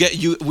out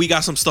of it. we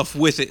got some stuff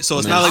with it. So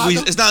it's not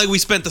like we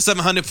spent the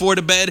 $700 for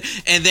the bed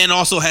and then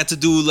also had to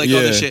do like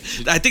other Yeah. shit.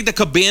 I think the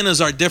cabanas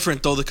are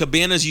different though. The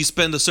cabanas you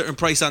spend a certain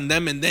price on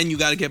them and then you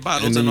got to get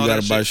bottles And then you all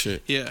gotta that buy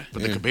shit. shit. Yeah.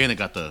 But the cabana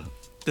got the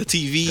The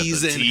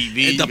TVs Got the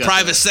TV, and the got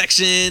private the-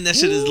 section. That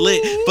shit is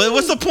lit. But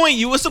what's the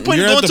point? What's the point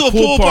You're of at going the to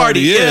a pool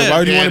party? Yeah.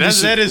 Why do you Yeah, want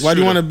that to is be? Why do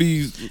you true. want to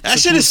be? That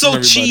shit is so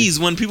secluded from everybody? cheese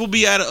when people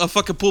be at a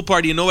fucking pool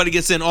party and nobody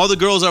gets in. All the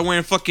girls are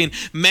wearing fucking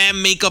mad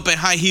makeup and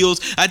high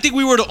heels. I think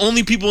we were the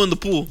only people in the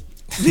pool.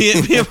 Me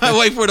and my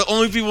wife were the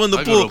only people in the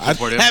I go to a pool pool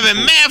party, I'm having in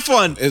the pool.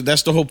 mad fun.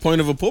 That's the whole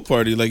point of a pool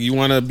party. Like you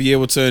want to be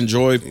able to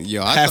enjoy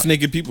Yo, I half thought-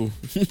 naked people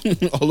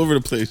all over the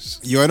place.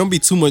 Yo, I don't be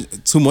too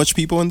much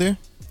people in there.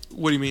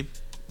 What do you mean?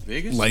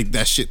 Vegas? Like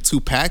that shit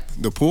too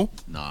packed. The pool.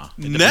 Nah.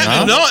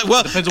 No,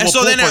 well, Depends on and what so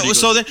pool then, party you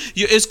go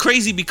to. it's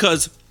crazy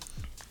because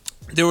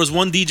there was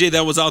one DJ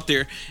that was out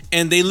there,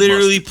 and they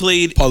literally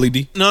played. Pauly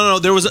D. No,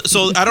 there was.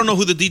 So I don't know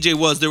who the DJ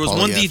was. There was Pauly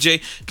one F.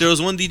 DJ. There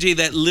was one DJ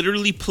that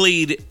literally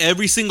played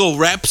every single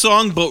rap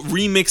song, but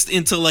remixed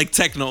into like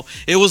techno.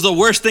 It was the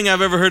worst thing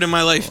I've ever heard in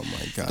my life. Oh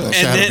my god, that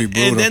shit had to be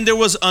brutal. And then there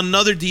was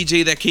another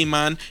DJ that came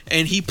on,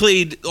 and he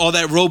played all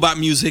that robot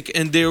music,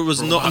 and there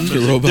was Robot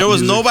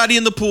music. nobody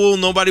in the pool,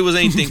 nobody was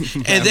anything,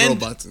 and then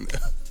robots in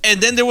there. and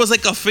then there was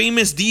like a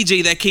famous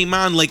DJ that came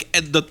on, like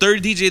at the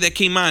third DJ that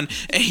came on,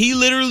 and he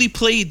literally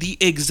played the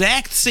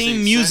exact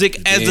same music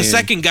as the Damn.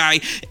 second guy,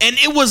 and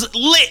it was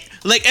lit.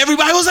 Like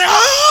everybody was like,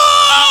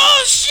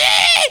 "Oh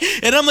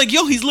shit!" And I'm like,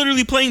 "Yo, he's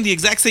literally playing the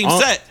exact same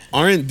set."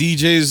 Aren't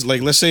DJs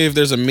like? Let's say if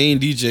there's a main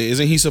DJ,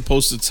 isn't he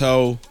supposed to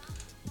tell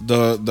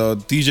the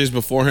DJs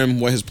before him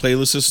what his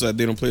playlist is so that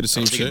they don't play the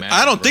same think it shit? matters.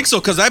 I don't think so,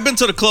 because I've been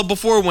to the club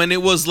before when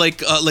it was like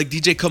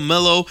DJ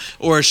Camilo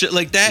or shit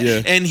like that,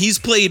 Yeah. and he's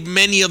played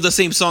many of the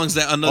same songs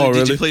that another Oh, DJ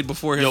really? played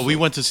before him. Yo, we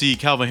went to see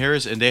Calvin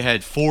Harris, and they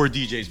had 4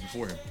 DJs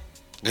before him.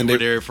 And We were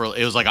they- there for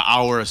it was like an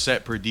hour a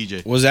set per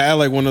DJ. Was that at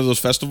like one of those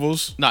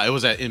festivals? No, it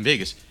was in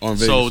Vegas. Oh, in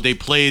So Vegas. they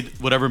played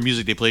whatever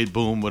music they played,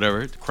 boom,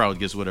 whatever. The crowd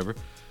gets whatever.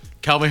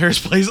 Calvin Harris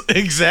plays the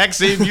exact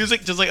same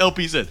music, just like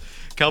LP said.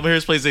 Calvin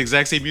Harris plays the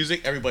exact same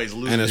music. Everybody's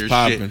losing And it's their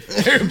popping.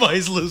 shit.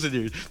 Everybody's losing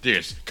their.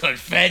 There's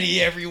confetti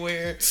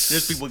everywhere.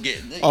 There's people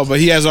getting. Oh, but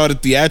he has all the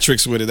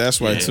theatrics with it. That's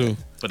why Yeah. too.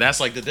 But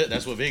that's like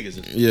that's what Vegas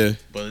is. Yeah,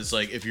 But it's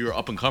like if you're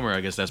up and comer, I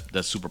guess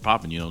that's super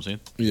popping. You know what I'm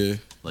saying? yeah.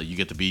 Like you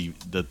get to be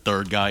the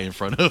third guy in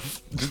front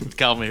of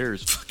Calvin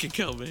Harris, fucking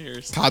Calvin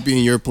Harris.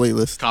 Copying your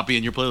playlist.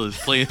 copying your playlist,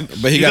 playing.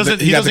 But he got the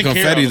doesn't care, I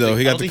confetti don't though. think.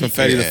 He I got don't the think he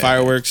confetti, the cares.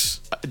 fireworks.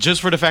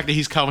 Just for the fact that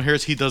he's Calvin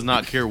Harris, he does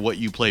not care what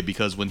you play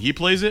because when he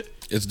plays it,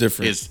 It's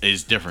different.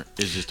 it's different.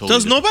 It's just totally.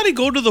 Does different. nobody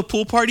go to the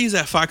pool parties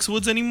at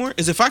Foxwoods anymore?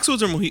 Is it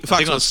Foxwoods or I think on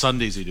Foxwoods?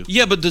 Sundays they do.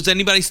 Yeah, but does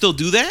anybody still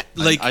do that?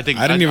 Like, I think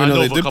I didn't even know of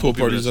they a did couple pool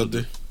people parties that out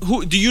there.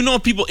 who do you know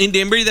people in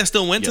Danbury that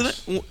still went to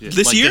Yes. that Yes.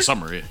 this Like year? this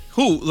summer, yeah.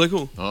 Who? Like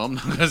who? Oh, I'm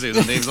not gonna say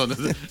the names on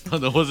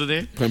the what's the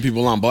name? Putting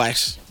people on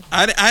blast.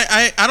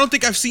 I don't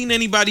think I've seen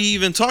anybody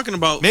even talking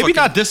about. Maybe fucking-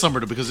 not this summer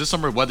though, because this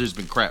summer weather's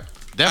been crap.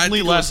 I Definitely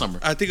think it last was- summer.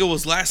 I think it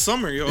was last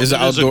summer, yo. Is it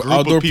There's a outdoor group of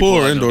outdoor people pool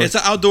or I know. indoor? It's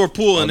an outdoor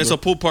pool and it's a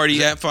pool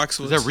party at Is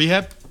Foxwoods. that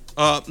rehab?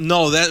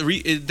 No, that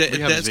Rehab is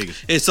that's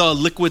Vegas. it's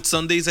Liquid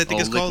Sundays. I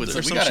think it's called. Liquid. Or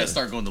We some gotta shit.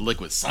 start going to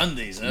Liquid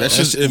Sundays. huh? That's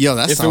just if, Yo,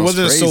 that if it sounds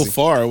wasn't so crazy.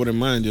 far, I wouldn't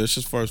mind. Yo, it's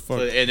just far as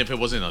fuck. And if it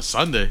wasn't a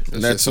Sunday,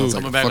 And that Shit sounds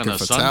too. Coming like back on fucking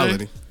a Sunday?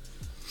 fatality.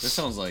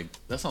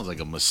 that sounds like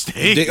a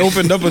mistake. They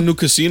opened up a new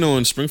casino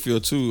in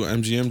Springfield too,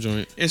 MGM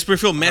joint. In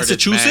Springfield, Heard it's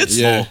Massachusetts.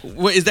 mad small.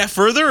 Yeah. Wait, is that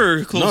further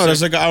or closer? No,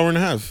 that's like an hour and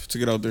a half to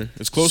get out there.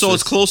 It's closer. So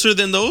it's closer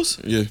than those.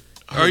 Yeah,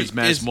 I heard it's Are-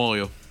 mad is- small,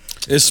 yo.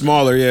 it's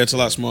smaller. Yeah, it's a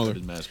lot smaller.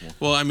 It's mad small.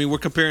 Well, I mean, we're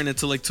comparing it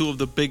to like two of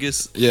the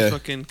biggest Yeah.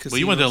 fucking casinos. Well,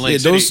 you went to Yeah,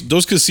 Atlantic those City.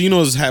 those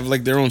casinos have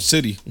like their own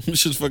city.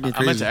 It's just fucking I meant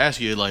crazy. to ask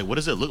you, like, what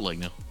does it look like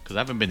now? Because I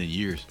haven't been in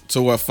years.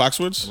 So what?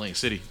 Foxwoods? Atlantic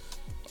City.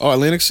 Oh,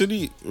 Atlantic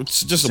City.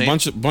 It's just a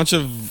Same? bunch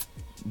of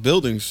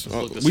buildings. Does it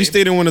look the We same?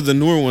 stayed in one of the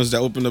newer ones that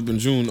opened up in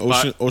June.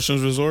 But-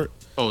 Ocean's Resort.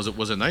 Oh,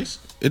 was it nice?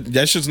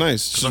 That shit's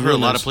nice. Because I It's heard a real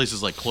lot nice. of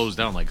places like closed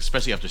down, like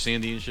especially after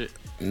Sandy and shit.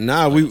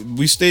 Nah,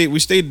 we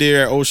stayed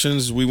there at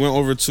Oceans. We went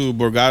over to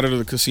Borgata, to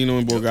the casino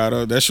in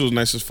Borgata. That shit was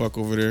nice as fuck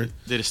over there.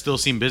 Did it still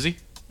seem busy?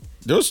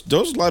 There was a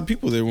lot of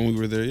people there when we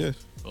were there. Yeah,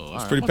 Oh,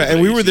 it's pretty packed.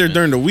 And we were there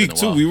during the week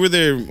too. We were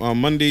there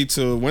Monday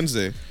to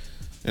Wednesday,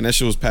 and that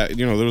shit was packed.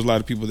 You know, there was a lot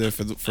of people there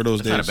for those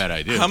That's days. not a bad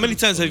idea. How many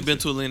times have you been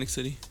to Atlantic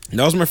City?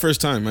 That was my first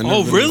time. I never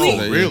Oh, been really? to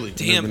that, Oh, really? yeah.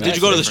 Damn. Never been Did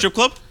you go to the strip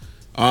club?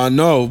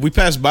 No, we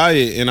passed by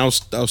it, and I was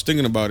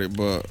thinking about it,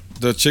 but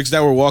the chicks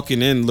that were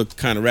walking in looked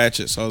kind of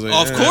ratchet. So I was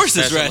like, Of course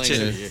it's That's ratchet.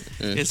 Atlantic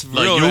City, It's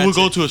Like real you ratchet. would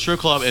go to a strip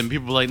club and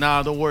people were like,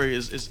 nah, don't worry,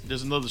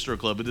 there's another strip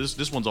club, but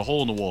this one's a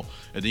hole in the wall,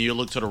 and then you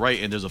look to the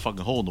right and there's a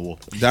fucking hole in the wall.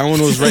 that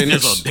one was right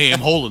There's next. a damn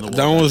hole in the wall.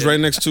 That one was right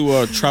next to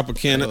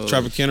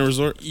Tropicana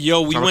Resort,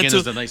 Yo, we went Tropicana's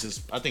to the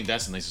nicest. I think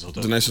that's the nicest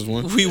hotel. the nicest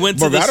one. We went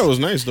to Borgata this- was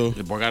nice though.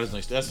 The Borgata's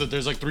nice.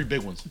 There's like 3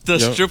 big ones. the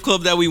Yep. strip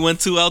club that we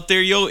went to out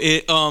there, yo.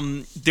 It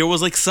there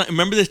was like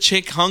remember the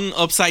chick hung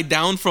upside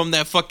down from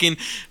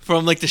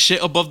like the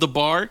shit above the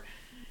bar.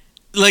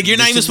 Like you're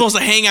not even supposed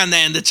to hang on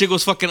that, and the chick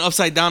was fucking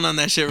upside down on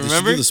that shit. Did she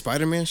Remember? do the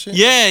Spider-Man shit?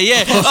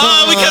 Yeah.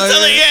 Oh, we kept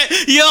telling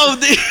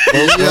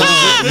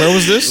Where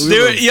was this?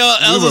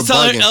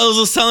 Els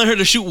was telling her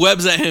to shoot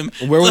webs at him.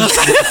 Where was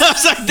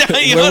upside down?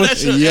 where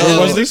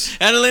was this?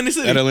 At Atlantic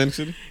City. At Atlantic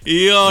City?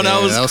 Yo,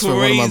 that was for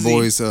crazy. one of my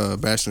boys'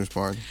 bachelor's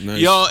party. Nice.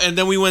 Yo, and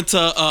then we went to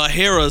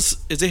Harrah's.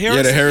 Is it Harrah's?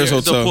 Yeah, the Harrah's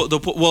Hotel.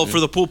 For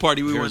the pool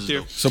party, we went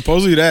there.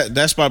 Supposedly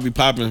that spot be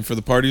popping for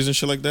the parties and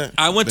shit like that.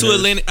 I went to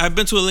Atlantic. I've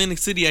been to Atlantic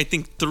City, I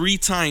think 3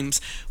 times.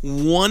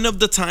 One of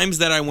the times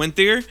that I went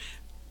there,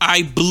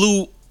 I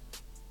blew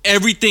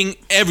everything.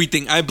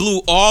 I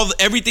blew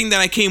everything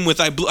that I came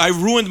with. I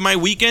ruined my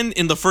weekend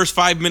in the first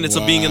 5 minutes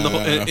of being in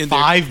the in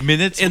 5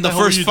 minutes in the What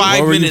hell first were you 5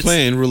 What were you minutes.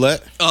 playing?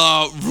 Roulette?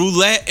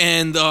 Roulette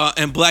and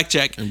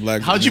blackjack. And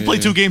black. How'd you play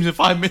yeah. 2 games in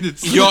 5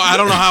 minutes? Yo, I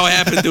don't know how it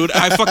happened, dude.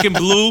 I fucking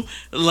blew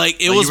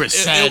like it Like, was. you were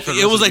sad for the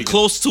It rest was of the like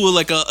close to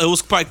it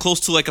was probably close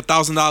to like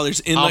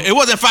 $1,000 in. It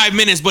wasn't 5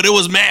 minutes, but it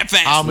was mad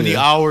fast. How many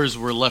hours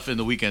were left in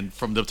the weekend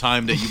from the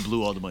time that you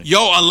blew all the money? Yo,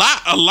 a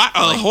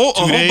whole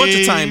 2 bunch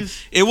of time. days?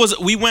 It was.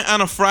 We went on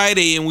a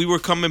Friday and we were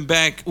coming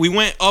back. We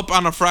went up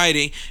on a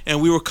Friday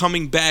and we were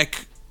coming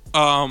back.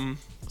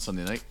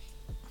 Sunday night?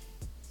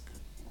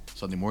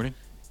 Sunday morning?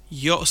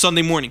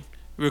 Sunday morning.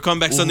 We were coming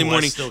back Sunday that's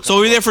morning. still kinda So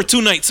we were there rough. for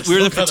 2 nights. We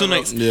were there for 2 kinda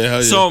nights. Yeah,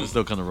 hell yeah. So It's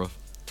still kind of rough.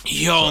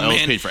 yo, I was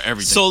man, paid for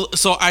everything.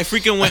 So I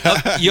freaking went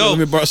up. Let Yo,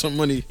 me borrow some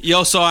money.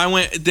 so I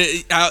went.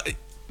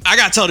 I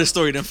gotta tell this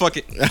story then. Fuck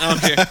it. I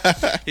don't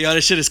care. Yo,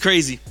 this shit is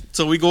crazy.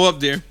 So we go up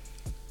there.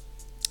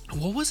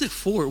 What was it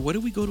for? What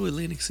did we go to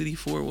Atlantic City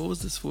for? What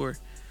was this for?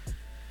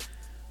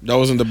 That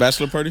wasn't the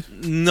bachelor party?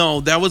 No,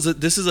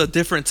 this is a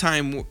different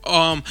time.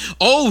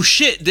 Oh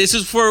shit! This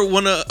is for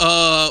one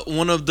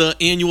of the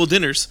annual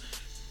dinners.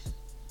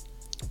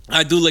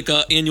 I do like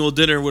a annual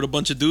dinner with a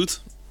bunch of dudes.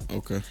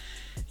 Okay.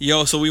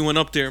 Yo, so we went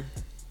up there.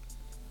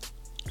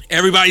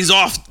 Everybody's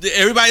off.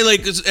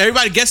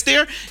 Everybody gets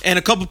there, and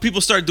a couple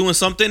people start doing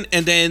something,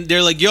 and then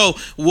they're like, "Yo,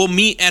 we'll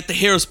meet at the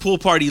Harrah's pool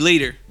party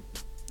later."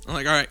 I'm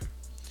like, "All right."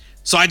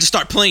 So I just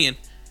start playing.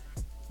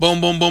 Boom,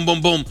 boom, boom,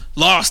 boom, boom.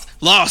 Lost.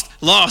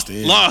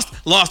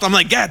 I'm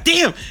like, God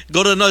damn.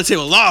 Go to another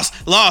table. Lost.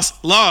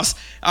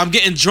 I'm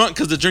getting drunk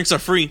because the drinks are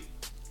free.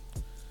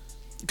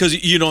 Because,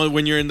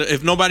 when you're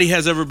if nobody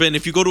has ever been,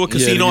 if you go to a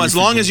casino, give as you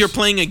free long as drinks. you're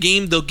playing a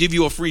game, they'll give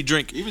you a free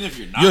drink. Even if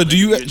you're not. Yo,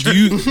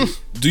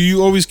 do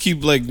you always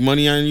keep like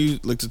money on you,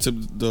 like to tip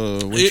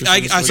the waitress?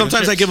 I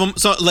sometimes I give them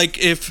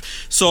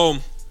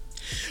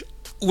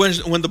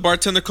when the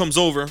bartender comes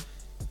over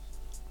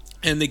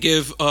and they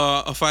give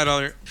a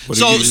 $5.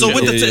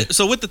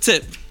 So with the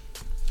tip.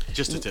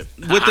 Just a tip.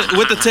 With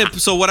the tip,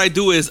 so what I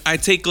do is I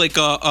take like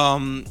a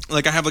I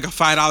have like a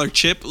 $5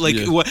 chip,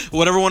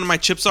 whatever one of my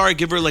chips are, I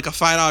give her like a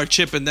 $5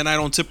 chip, and then I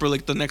don't tip her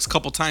like the next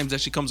couple times that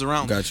she comes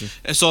around. Gotcha.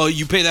 And so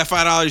you pay that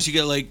 $5, you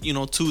get like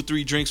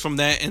 2-3 drinks from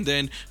that, and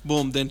then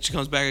boom, then she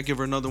comes back, I give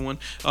her another one.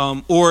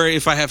 Or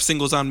if I have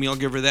singles on me, I'll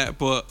give her that.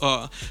 But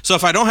so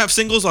if I don't have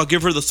singles, I'll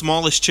give her the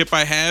smallest chip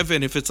I have,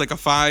 and if it's like a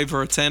 5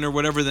 or a 10 or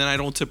whatever, then I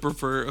don't tip her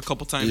for a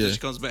couple times that she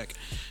comes back.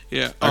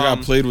 Yeah, I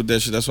got played with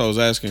that shit. That's why I was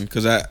asking,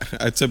 because I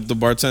tipped the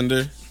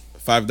bartender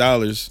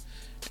 $5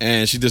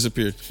 and she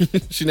disappeared.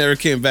 She never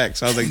came back.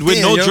 So I was like,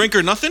 with no yo. drink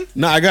or nothing.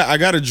 No, I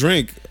got a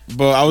drink,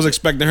 but I was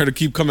expecting her to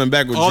keep coming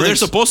back with drinks. They're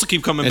supposed to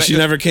keep coming and back. she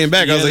never came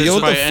back. I was like, yo,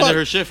 what the Probably ended fuck?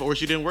 her shift, or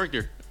she didn't work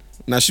there.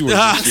 Nah, she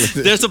worked.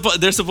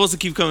 They're supposed to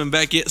keep coming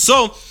back. Yeah.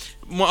 So,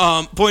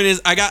 point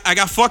is, I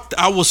got fucked.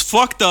 I was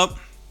fucked up.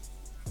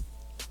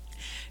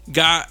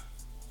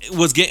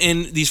 Was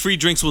getting these free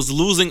drinks. Was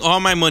losing all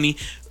my money.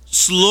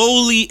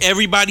 Slowly,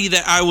 everybody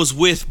that I was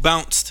with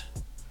bounced.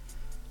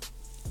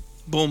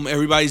 Boom!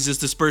 Everybody's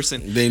just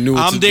dispersing. They knew.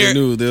 I'm there. They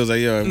knew. They was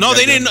like, yo. No,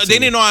 they didn't. They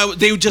didn't know.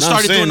 They just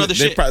started doing other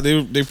shit.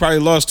 They probably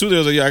lost too. They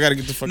was like, yo, I gotta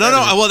get the fuck. No, out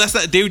no. of here. Well, that's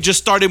not. They just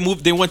started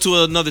move. They went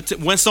to another.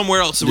 Went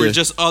somewhere else. So we're Yeah.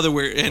 just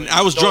otherwhere, and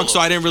I was drunk, so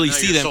I didn't really Now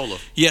see you're them. solo.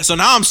 Yeah. So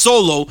now I'm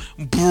solo,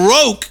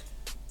 broke,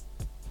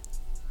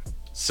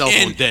 Cell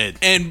phone dead.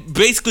 and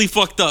basically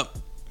fucked up.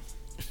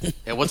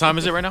 And what time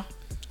is it right now?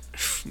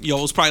 Yo,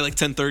 it was probably like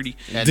 10:30.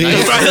 At Damn. It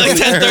was night. probably like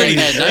 10:30.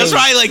 At It was night.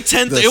 probably like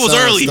 10. The It was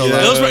sun's early. still It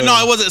out. was,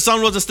 no, it wasn't.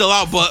 Sun wasn't still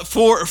out, but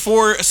for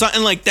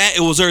something like that, it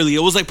was early.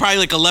 It was like probably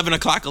like 11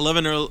 o'clock,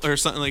 11 or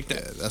something like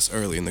that. Yeah, that's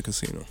early in the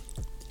casino.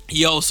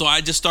 Yo, so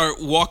I just start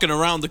walking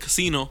around the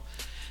casino.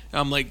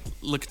 I'm like,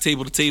 look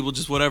table to table,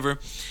 just whatever.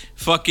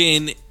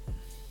 Fucking,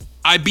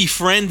 I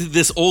befriend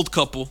this old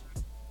couple.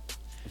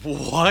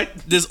 What?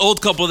 This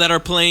old couple that are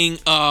playing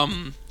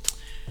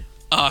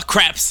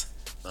craps.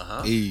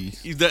 Hey.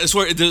 That's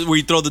where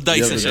you throw the dice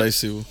Yeah, and the shit.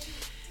 dice too.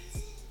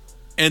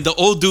 And the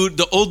old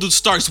dude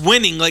starts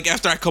winning like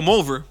after I come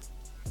over.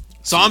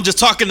 So I'm just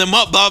talking them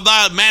up, blah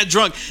blah, mad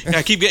drunk. And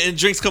I keep getting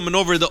drinks coming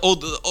over. The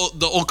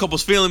old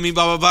couple's feeling me,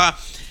 blah blah blah.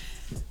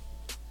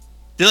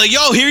 They're like,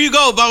 "Yo, here you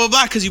go, blah blah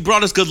blah," because you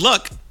brought us good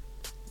luck.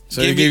 So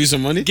they gave you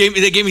some money? They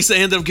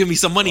ended up giving me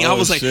some money. Oh, I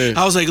was shit.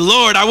 like,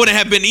 Lord, I wouldn't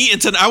have been eating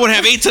tonight. I wouldn't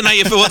have ate tonight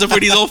if it wasn't for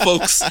these old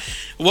folks.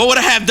 What would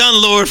I have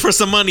done, Lord, for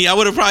some money? I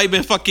would have probably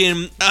been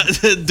fucking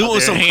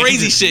doing some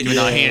crazy shit,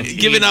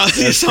 giving out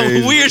some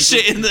crazy. weird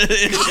shit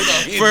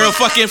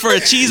for a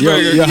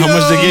cheeseburger. Yo, how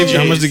much they gave you?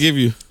 How much they give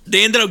you?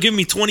 They ended up giving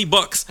me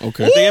 $20.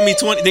 Okay. They gave me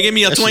 $20. They gave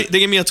me a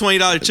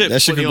 $20 chip. That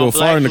shit could Put it go on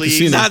far in the black, please.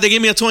 casino. Nah, they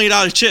gave me a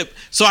 $20 chip.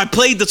 So I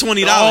played the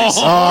 $20. I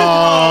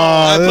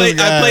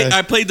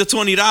played the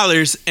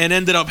 $20 and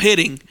ended up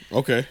hitting.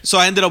 Okay. So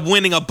I ended up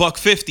winning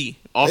 $150.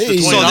 Off the Hey.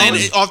 $20. So then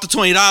off the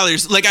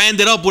 $20, like I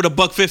ended up with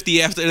 $150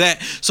 after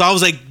that. So I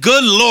was like,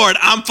 good Lord,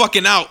 I'm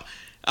fucking out.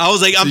 I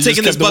was like, I'm you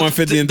taking just this kept the buck,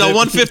 150 and the dip?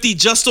 150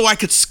 just so I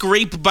could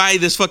scrape by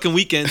this fucking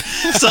weekend.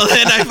 So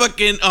then I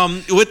fucking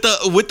with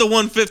the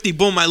 150,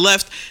 boom, I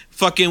left.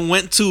 Fucking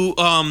went to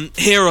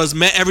Harrah's,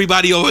 met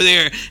everybody over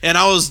there, and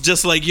I was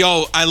just like,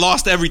 "Yo, I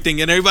lost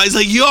everything," and everybody's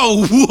like, "Yo,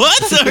 what?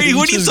 What are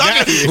you just talking?"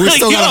 got it. We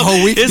still got a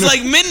whole week. It's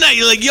like midnight.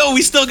 You're like, "Yo,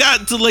 we still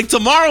got to like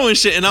tomorrow and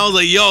shit," and I was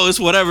like, "Yo, it's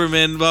whatever,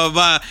 man." Blah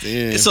blah. Blah.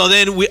 Damn. So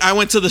then I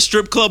went to the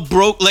strip club,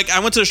 broke. Like I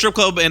went to the strip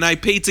club and I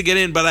paid to get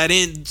in, but I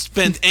didn't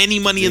spend any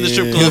money in the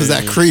strip Damn. club. He was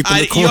that creep in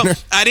the corner.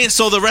 I didn't.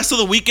 So the rest of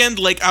the weekend,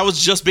 like I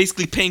was just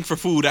basically paying for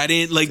food. I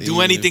didn't like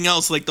do anything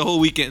else like the whole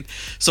weekend.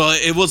 So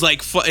it was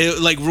like it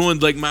like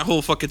ruined like my whole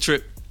fucking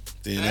trip.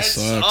 Damn, that That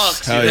sucks.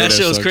 sucks, Hell dude. yeah, That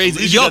shit was sucks. crazy.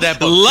 least you Yo, got that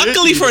buck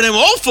luckily 50. for them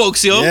old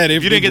folks, yo. Yeah, they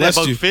If you didn't get that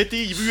blessed you. buck 50,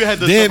 you had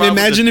the Damn, survive with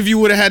imagine the- if you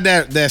would have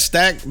had that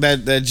stack,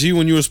 that G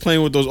when you was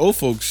playing with those old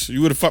folks.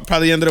 You would have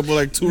probably ended up with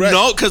like 2 racks.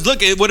 No, because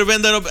look, it would have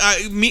ended up.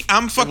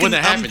 I'm fucking. wouldn't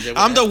have happened. It wouldn't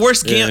I'm the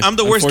worst. Yeah, I'm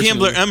the worst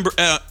gambler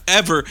unfortunately.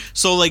 ever.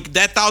 So like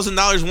that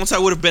 $1,000, once I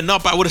would have been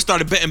up, I would have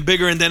started betting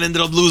bigger and then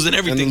ended up losing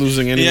everything.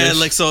 losing anyways. Yeah,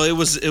 like so it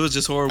was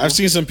just horrible. I've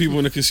seen some people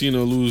in the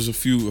casino lose a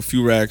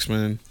few racks,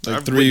 man. Like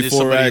I've 3, witnessed 4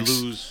 somebody racks.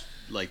 lose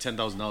like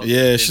 $10,000. Yeah,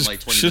 it's in just, like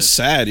 20 it's minutes. just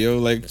sad, yo.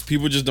 Like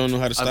people just don't know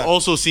how to stop. I've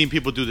also seen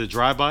people do the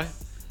drive-by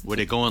where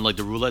they go on like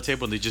the roulette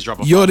table and they just drop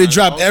a Yo, they $500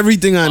 drop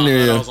everything on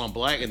there, yo. $500 on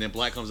black, and then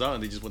black comes out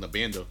and they just win a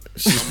bando.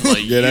 I'm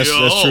like, Yeah, that's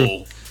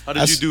true. How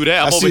did you do that?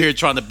 I'm I over see- here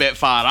trying to bet $5.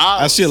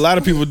 I see a lot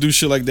of people do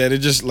shit like that. It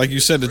just like you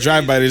said, the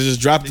drive by, they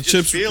just drop the just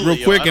chips feel real it,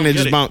 yo. quick I and don't they get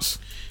just it. bounce.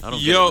 I don't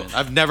Yo.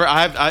 get it,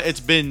 man. It's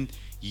been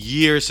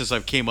years since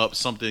I've came up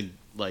something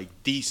like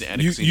decent at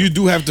a casino. You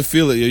do have to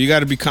feel it, yo. You got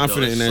to be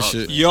confident that in that sucks,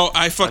 shit. man. Yo,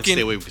 I fucking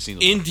stay away from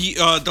casinos. in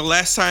the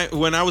last time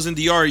when I was in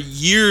DR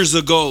years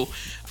ago,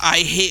 I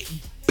hit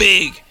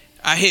big.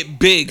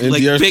 In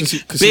like DR big,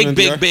 casino in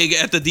DR? big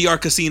at the DR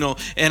casino,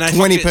 and I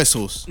 20 fucking-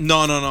 pesos.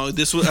 No.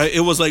 This was it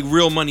was like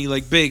real money,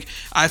 like big.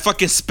 I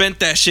fucking spent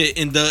that shit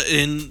in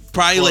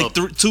probably like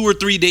 2 or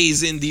 3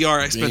 days in DR.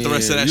 I spent the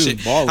rest of Damn, that you shit.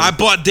 was ballin'. I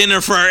bought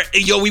dinner for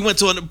we went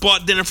to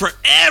bought dinner for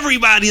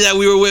everybody that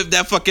we were with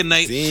that fucking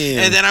night.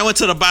 Damn. And then I went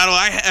to the bottle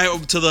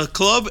to the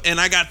club and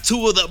I got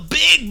 2 of the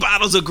big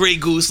bottles of Grey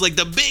Goose, like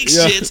the big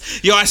Yeah.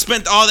 shits. Yo, I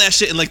spent all that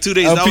shit in like 2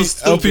 days. That was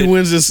stupid. LP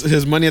wins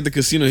his money at the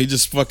casino. He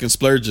just fucking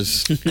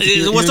splurges.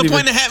 What's the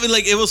point of having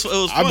like it was?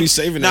 I'll fun. be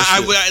saving Now,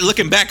 that shit.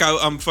 looking back,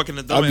 I'm fucking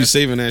a dumbass. I'll be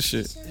saving that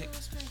shit.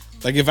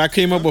 Like if I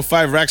came up with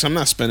 5 racks, I'm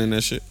not spending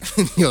that shit.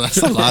 Yo, that's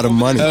a lot of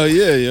money. Hell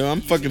yeah, yo.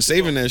 I'm fucking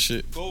saving that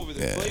shit. Go over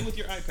there. Play with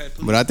your iPad,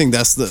 please. But I think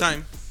that's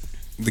Time.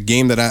 the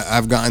game that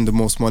I've gotten the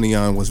most money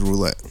on was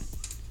roulette.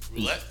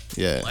 Roulette,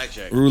 Yeah.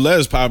 blackjack, Roulette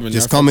is popping.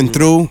 Just I fuck coming with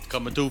through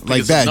coming through like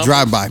picking some that, numbers.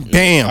 drive by, roulette.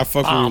 bam. I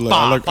fuck with roulette.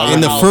 I like In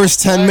the Wow.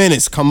 first 10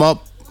 minutes, come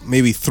up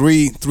maybe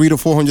 $300 to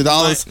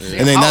 $400,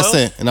 and then that's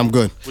it, and I'm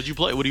good. What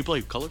do you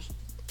play? Colors?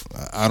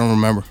 I don't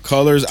remember.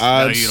 colors,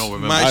 odds. you don't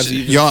remember. My odds shit-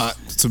 even. Yo,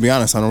 to be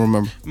honest, I don't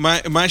remember.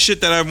 My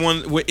shit that I've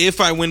won.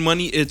 If I win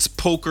money, it's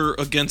poker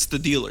against the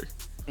dealer.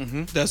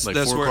 That's Like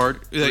that's four where card,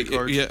 three like,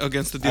 cards? yeah,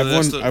 against the dealer.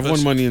 That's I've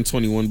won money in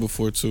 21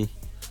 before too.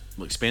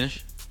 Like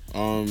Spanish?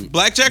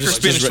 blackjack or Just-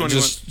 Spanish just-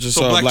 21. just,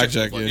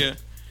 blackjack, yeah.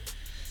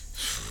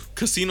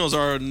 Casinos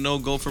are a no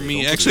go for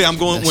me. Actually, I'm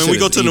going That when shit we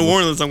go is to New evil.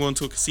 Orleans. I'm going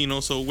to a casino.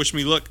 So wish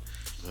me luck.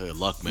 Good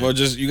luck, man. Well,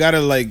 just you gotta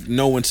like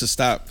know when to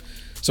stop.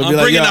 So I'm be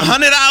like, bringing yo,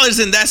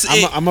 $100 and that's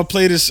it. I'm gonna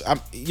play this.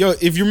 Yo,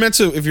 if you're meant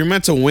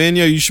to win,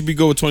 yo, you should be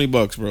go with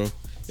 $20, bro.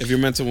 If you're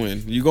meant to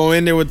win, you go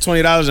in there with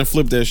 $20 and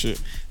flip that shit.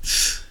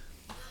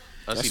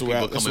 I that's see the way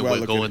I- people that's the coming way I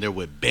with look at going it. there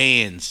with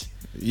bands.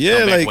 Yeah,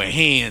 Come back like with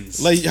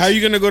hands. like how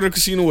you gonna go to the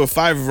casino with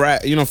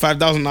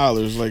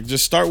 $5,000? Like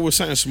just start with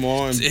something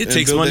small. And, It and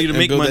takes build money that- to and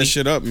make build money. that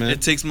shit up, man.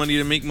 It takes money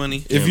to make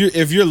money.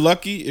 If you're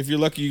lucky,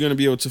 you're gonna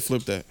be able to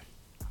flip that.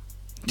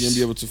 You're gonna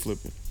be able to flip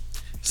it.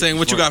 Saying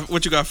what you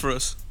got for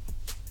us?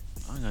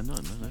 I ain't got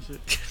nothing, man. That's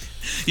it.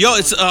 Yo,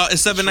 it's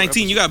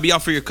 7:19. You gotta be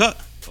out for your cut.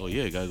 Oh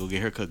yeah, gotta go get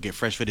a haircut, get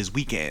fresh for this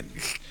weekend.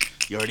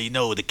 You already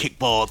know the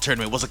kickball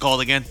tournament. What's it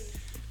called again?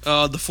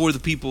 The For the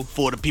People.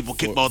 For the people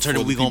kickball For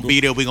tournament. the We gonna people. be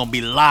there. We gonna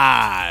be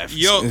live.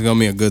 Yo, It's gonna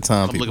be a good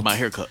time, Come look people. at my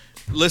haircut.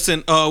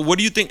 listen. What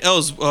do you think,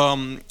 Els?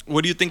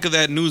 What do you think of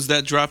that news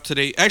that dropped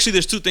today? Actually,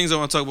 there's 2 things I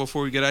want to talk about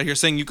before we get out of here.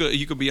 Saying you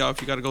could be out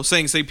if you gotta go.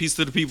 Saying say peace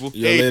to the people.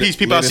 Yo, Hey, later- peace,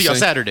 people. I'll later, see y'all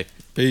Saint. Saturday.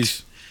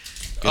 Peace.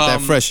 Get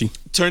that freshie.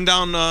 Turn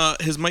down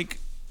his mic.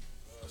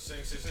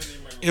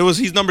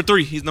 He's number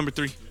 3. He's number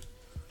 3.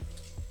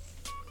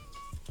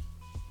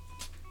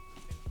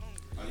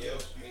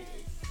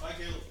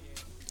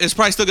 It's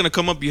probably still gonna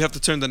come up. You have to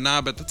turn the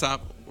knob at the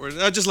top, or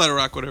just let it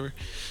rock, whatever.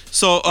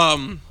 So,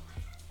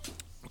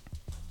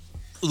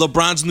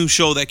 LeBron's new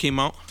show that came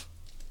out.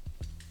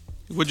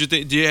 What'd you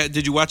think?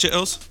 Did you watch it,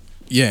 Els?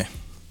 Yeah.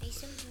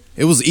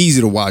 It was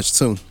easy to watch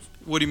too.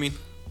 What do you mean?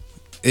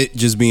 It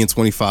just being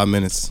 25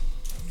 minutes.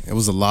 It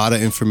was a lot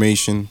of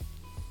information,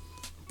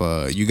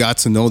 but you got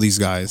to know these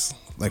guys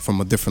like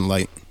from a different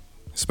light,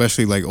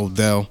 especially like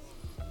Odell.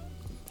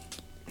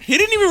 He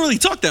didn't even really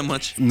talk that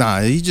much.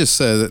 Nah, he just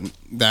said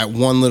that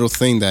one little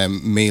thing that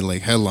made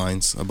like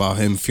headlines about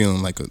him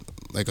feeling like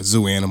a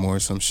zoo animal or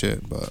some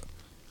shit. But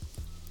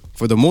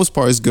for the most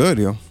part, it's good,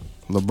 yo.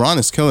 LeBron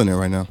is killing it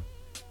right now.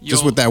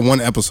 Just with that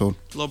one episode.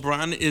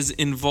 LeBron is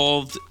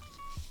involved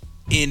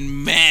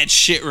in mad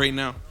shit right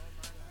now.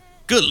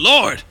 Good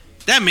Lord.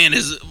 That man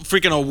is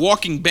freaking a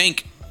walking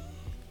bank.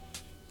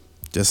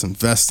 Just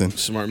investing.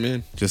 Smart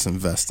man. Just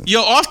investing.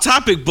 Yo, off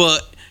topic,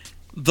 but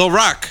The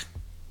Rock.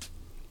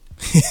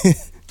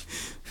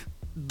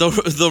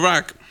 The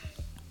Rock.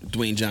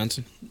 Dwayne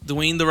Johnson.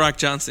 Dwayne The Rock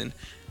Johnson.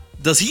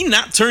 Does he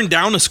not turn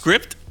down a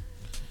script?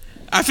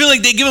 I feel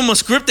like they give him a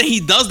script and he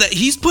does that.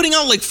 He's putting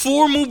out like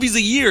 4 movies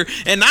a year,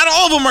 and not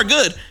all of them are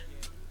good.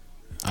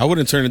 I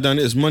wouldn't turn it down.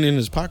 There's money in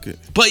his pocket.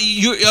 But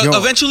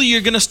eventually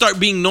you're gonna start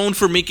being known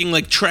for making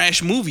like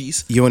trash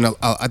movies. Yo, and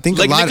I think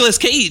like a lot Nicolas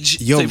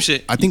Cage type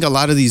shit. I think a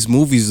lot of these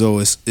movies though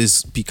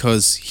is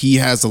because he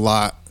has a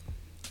lot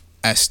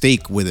at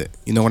stake with it.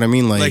 You know what I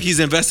mean? Like he's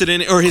invested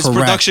in it, or his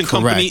production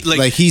company.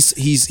 Like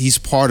he's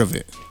part of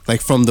it.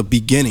 Like from the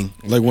beginning.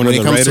 Like one when of it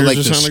the comes writers to like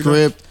or the something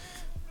script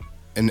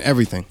and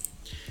everything.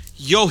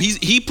 Yo,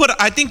 he put.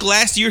 I think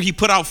last year he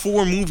put out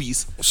 4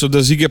 movies. So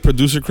does he get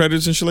producer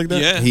credits and shit like that?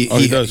 Yeah.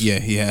 He does. Yeah,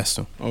 he has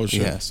to. Oh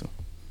shit. He has to.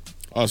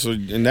 Oh, so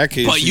in that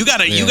case, But you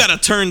gotta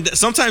turn.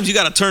 Sometimes you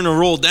gotta turn the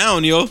roll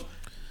down, yo.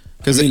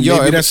 Because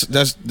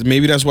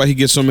maybe that's why he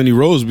gets so many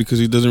roles, because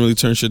he doesn't really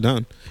turn shit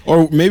down.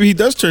 Or maybe he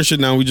does turn shit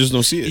down, we just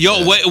don't see it.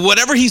 Yo,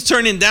 whatever he's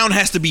turning down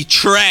has to be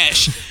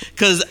trash.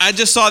 Because I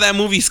just saw that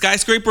movie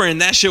Skyscraper, and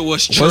that shit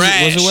was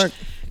trash. Was it whack?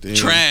 Damn.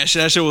 Trash.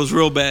 That shit was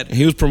real bad. And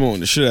he was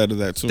promoting the shit out of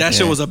that too. That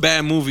shit was a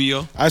bad movie,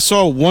 yo. I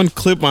saw one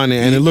clip on it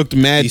and it looked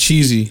mad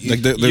cheesy.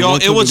 Like the Yo, one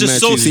clip it was just mad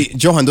so- cheesy. See,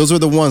 Johan, those are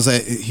the ones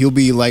that he'll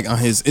be like on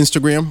his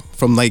Instagram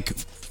from like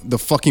the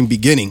fucking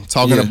beginning,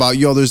 talking Yeah. about,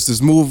 yo, there's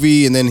this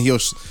movie, and then he'll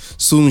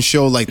soon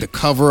show like the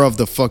cover of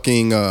the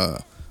fucking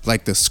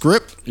like the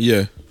script,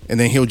 Yeah. and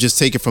then he'll just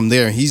take it from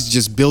there. He's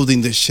just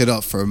building this shit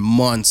up for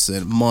months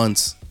and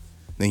months.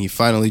 Then he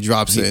finally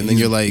drops it, and then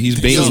you're like, he's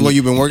this is baiting what you.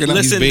 you've been working on.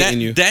 He's Listen, baiting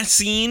you. that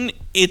scene,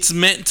 it's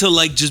meant to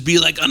like just be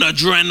like an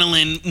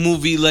adrenaline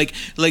movie, like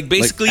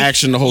basically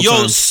action the whole yo,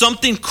 time.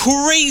 something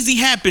crazy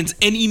happens,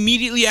 and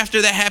immediately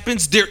after that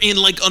happens, they're in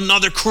like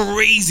another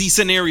crazy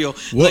scenario.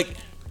 What? Like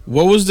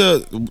What was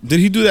did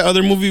he do that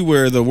other movie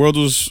where the world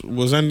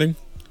was ending?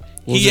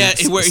 What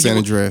was it? San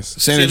Andreas.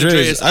 San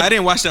Andreas. I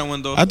didn't watch that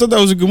one though. I thought that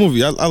was a good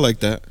movie. I like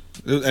that.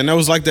 And that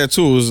was like that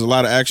too. It was a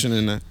lot of action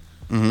in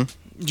that.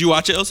 Did you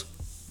watch it, Els?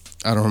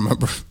 I don't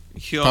remember.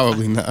 Yo,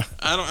 Probably not.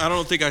 I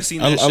don't think I've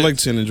seen that. I shit. liked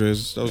San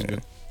Andreas. That was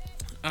good.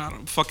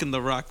 Fucking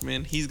The Rock,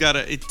 man. He's got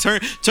to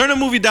turn a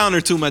movie down or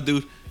two, my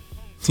dude.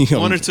 Yo,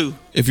 1 or 2.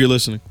 If you're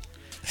listening.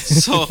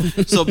 So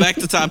back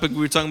to topic. We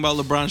were talking about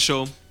LeBron's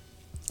show.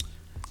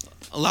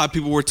 A lot of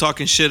people were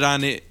talking shit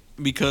on it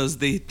because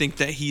they think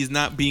that he's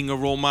not being a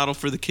role model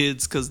for the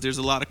kids because there's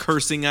a lot of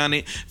cursing on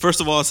it. First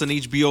of all, it's an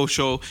HBO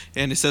show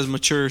and it says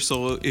mature.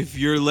 So if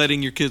you're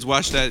letting your kids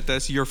watch that,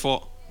 that's your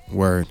fault.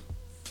 Word.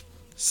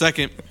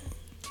 Second,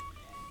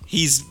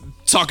 he's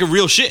talking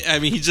real shit. I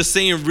mean, he's just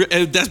saying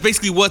that's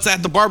basically what's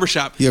at the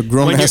barbershop. He a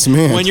grown When ass you're-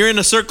 man. When you're in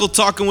a circle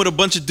talking with a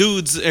bunch of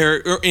dudes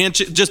and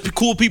just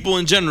cool people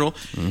in general,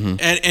 and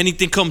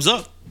anything comes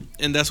up,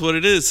 and that's what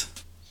it is.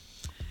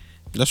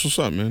 That's what's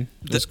up, man.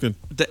 That's good.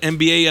 The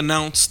NBA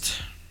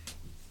announced.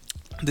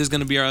 This is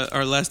going to be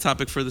our last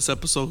topic for this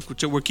episode.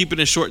 Which we're keeping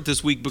it short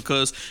this week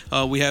because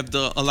we have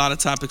a lot of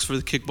topics for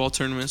the kickball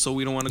tournament, so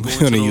we don't want to go We're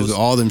into gonna those. use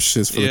all them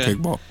shits for Yeah. the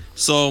kickball.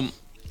 So,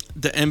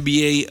 the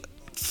NBA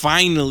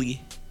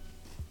finally,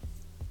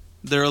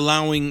 they're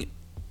allowing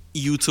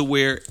you to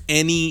wear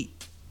any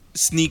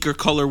sneaker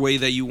colorway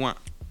that you want.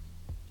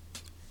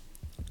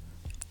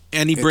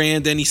 Any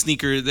brand, any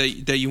sneaker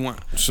that you want.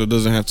 So it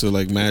doesn't have to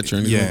like match or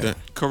anything like that.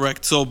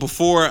 Correct. So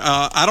before,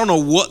 I don't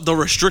know what the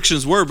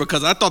restrictions were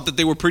because I thought that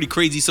they were pretty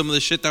crazy. Some of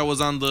the shit that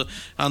was on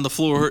the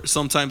floor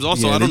sometimes.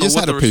 Also, Yeah, I don't they know just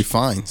what had to pay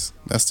fines.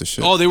 That's the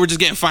shit. Oh, they were just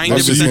getting fined. So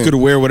every you time. could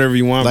wear whatever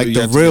you want. Like but the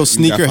you had to- real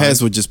you got sneakerheads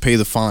fined. would just pay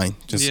the fine.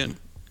 Just Yeah.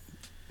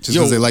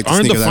 because they like the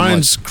aren't sneaker the that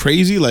fines much.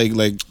 crazy? Like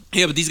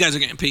Yeah, but these guys are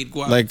getting paid.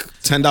 Guap. like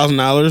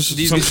 $10,000.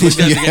 These something like guys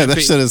are that? Yeah, getting that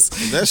paid. shit is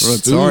That's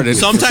retarded.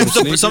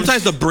 stupid.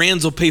 Sometimes the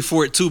brands will pay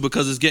for it too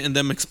because it's getting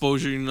them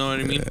exposure. You know what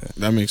I mean?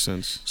 That makes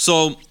sense.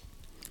 So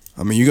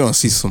I mean, you're gonna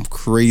see some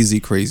crazy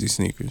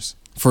sneakers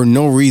for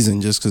no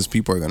reason, just because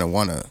people are gonna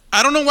wanna.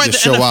 I don't know why the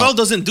Just show NFL out.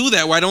 doesn't do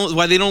that. Why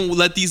they don't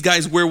let these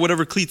guys wear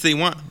whatever cleats they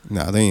want?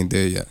 Nah, they ain't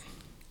there yet.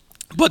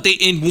 But they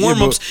in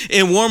warm-ups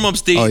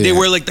they Oh, they yeah.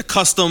 wear like the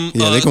custom.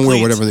 Yeah, they can wear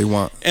cleats. whatever they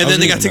want. And then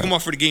they got to gonna- take them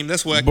off for the game.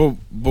 That's whack. But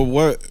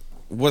what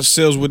what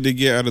sales would they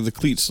get out of the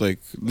cleats? Like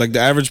the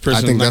average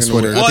person. I think that's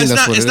what it is. Well, think it's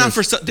that's not. what It's it not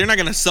is. for. They're not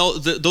gonna sell.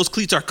 Those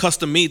cleats are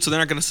custom made, so they're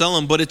not gonna sell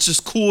them. But it's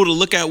just cool to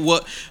look at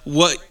what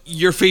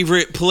your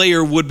favorite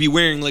player would be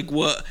wearing. Like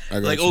what?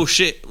 Like you. oh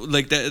shit!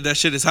 Like that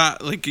shit is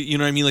hot. Like you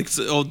know what I mean? Like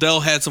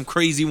Odell had some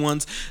crazy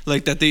ones.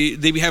 Like that they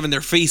be having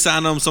their face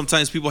on them.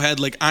 Sometimes people had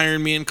like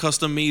Iron Man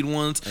custom made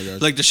ones.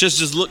 Like the shits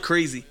just look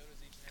crazy.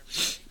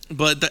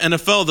 But the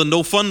NFL, the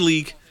No Fun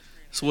League,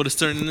 is what it's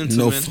turning into.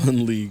 No man.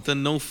 Fun League. The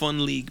No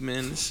Fun League,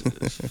 man.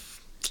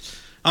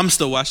 I'm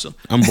still watching.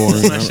 I'm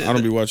boring. I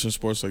don't be watching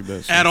sports like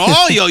that. So. At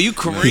all, yo, you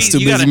crazy. He's too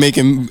You busy gotta-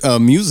 making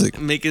music.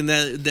 making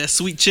that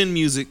sweet chin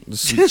music. The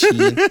sweet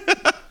chin.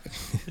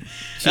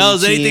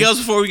 Els, anything else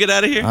before we get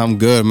out of here? I'm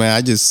good,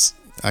 man.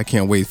 I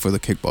can't wait for the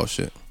kickball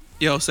shit.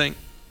 Yo,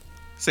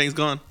 Sang's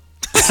gone.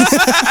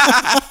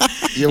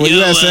 Yeah, what you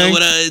guys saying?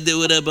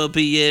 What up, OP?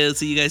 Yeah, I'll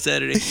see you guys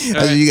Saturday. All That's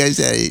what right. you guys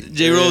say.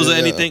 J Rosa,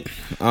 anything?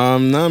 Nah,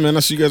 man.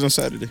 I'll see you guys on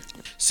Saturday.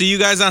 See you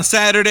guys on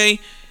Saturday.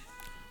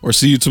 Or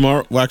see you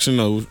tomorrow. Well, actually,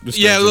 no. this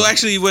Yeah, Thursday. well,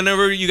 actually,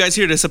 whenever you guys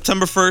hear this,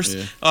 September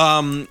 1st,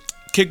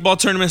 kickball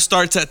tournament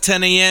starts at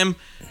 10 a.m.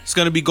 It's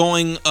going to be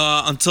going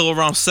until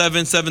around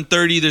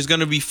 7:30. There's going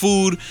to be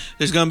food.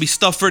 There's going to be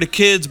stuff for the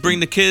kids. Bring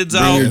the kids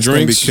Bring out. your It's gonna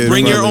be drinks. kid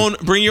Bring your friendly.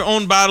 bring your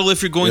own bottle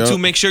if you're going Yep. to.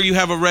 Make sure you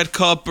have a red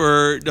cup,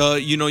 or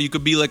you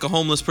could be like a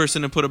homeless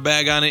person and put a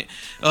bag on it.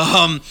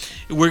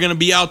 We're gonna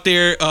be out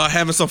there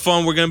having some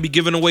fun. We're gonna be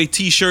giving away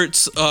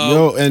T-shirts.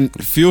 Yo, and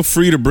feel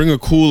free to bring a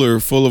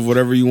cooler full of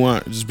whatever you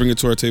want. Just bring it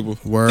to our table.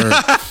 Word.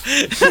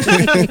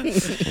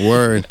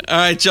 Word. All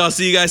right, y'all.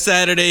 See you guys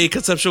Saturday.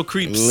 Conceptual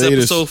Creeps,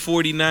 Latest. episode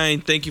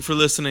 49. Thank you for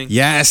listening.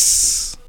 Yes.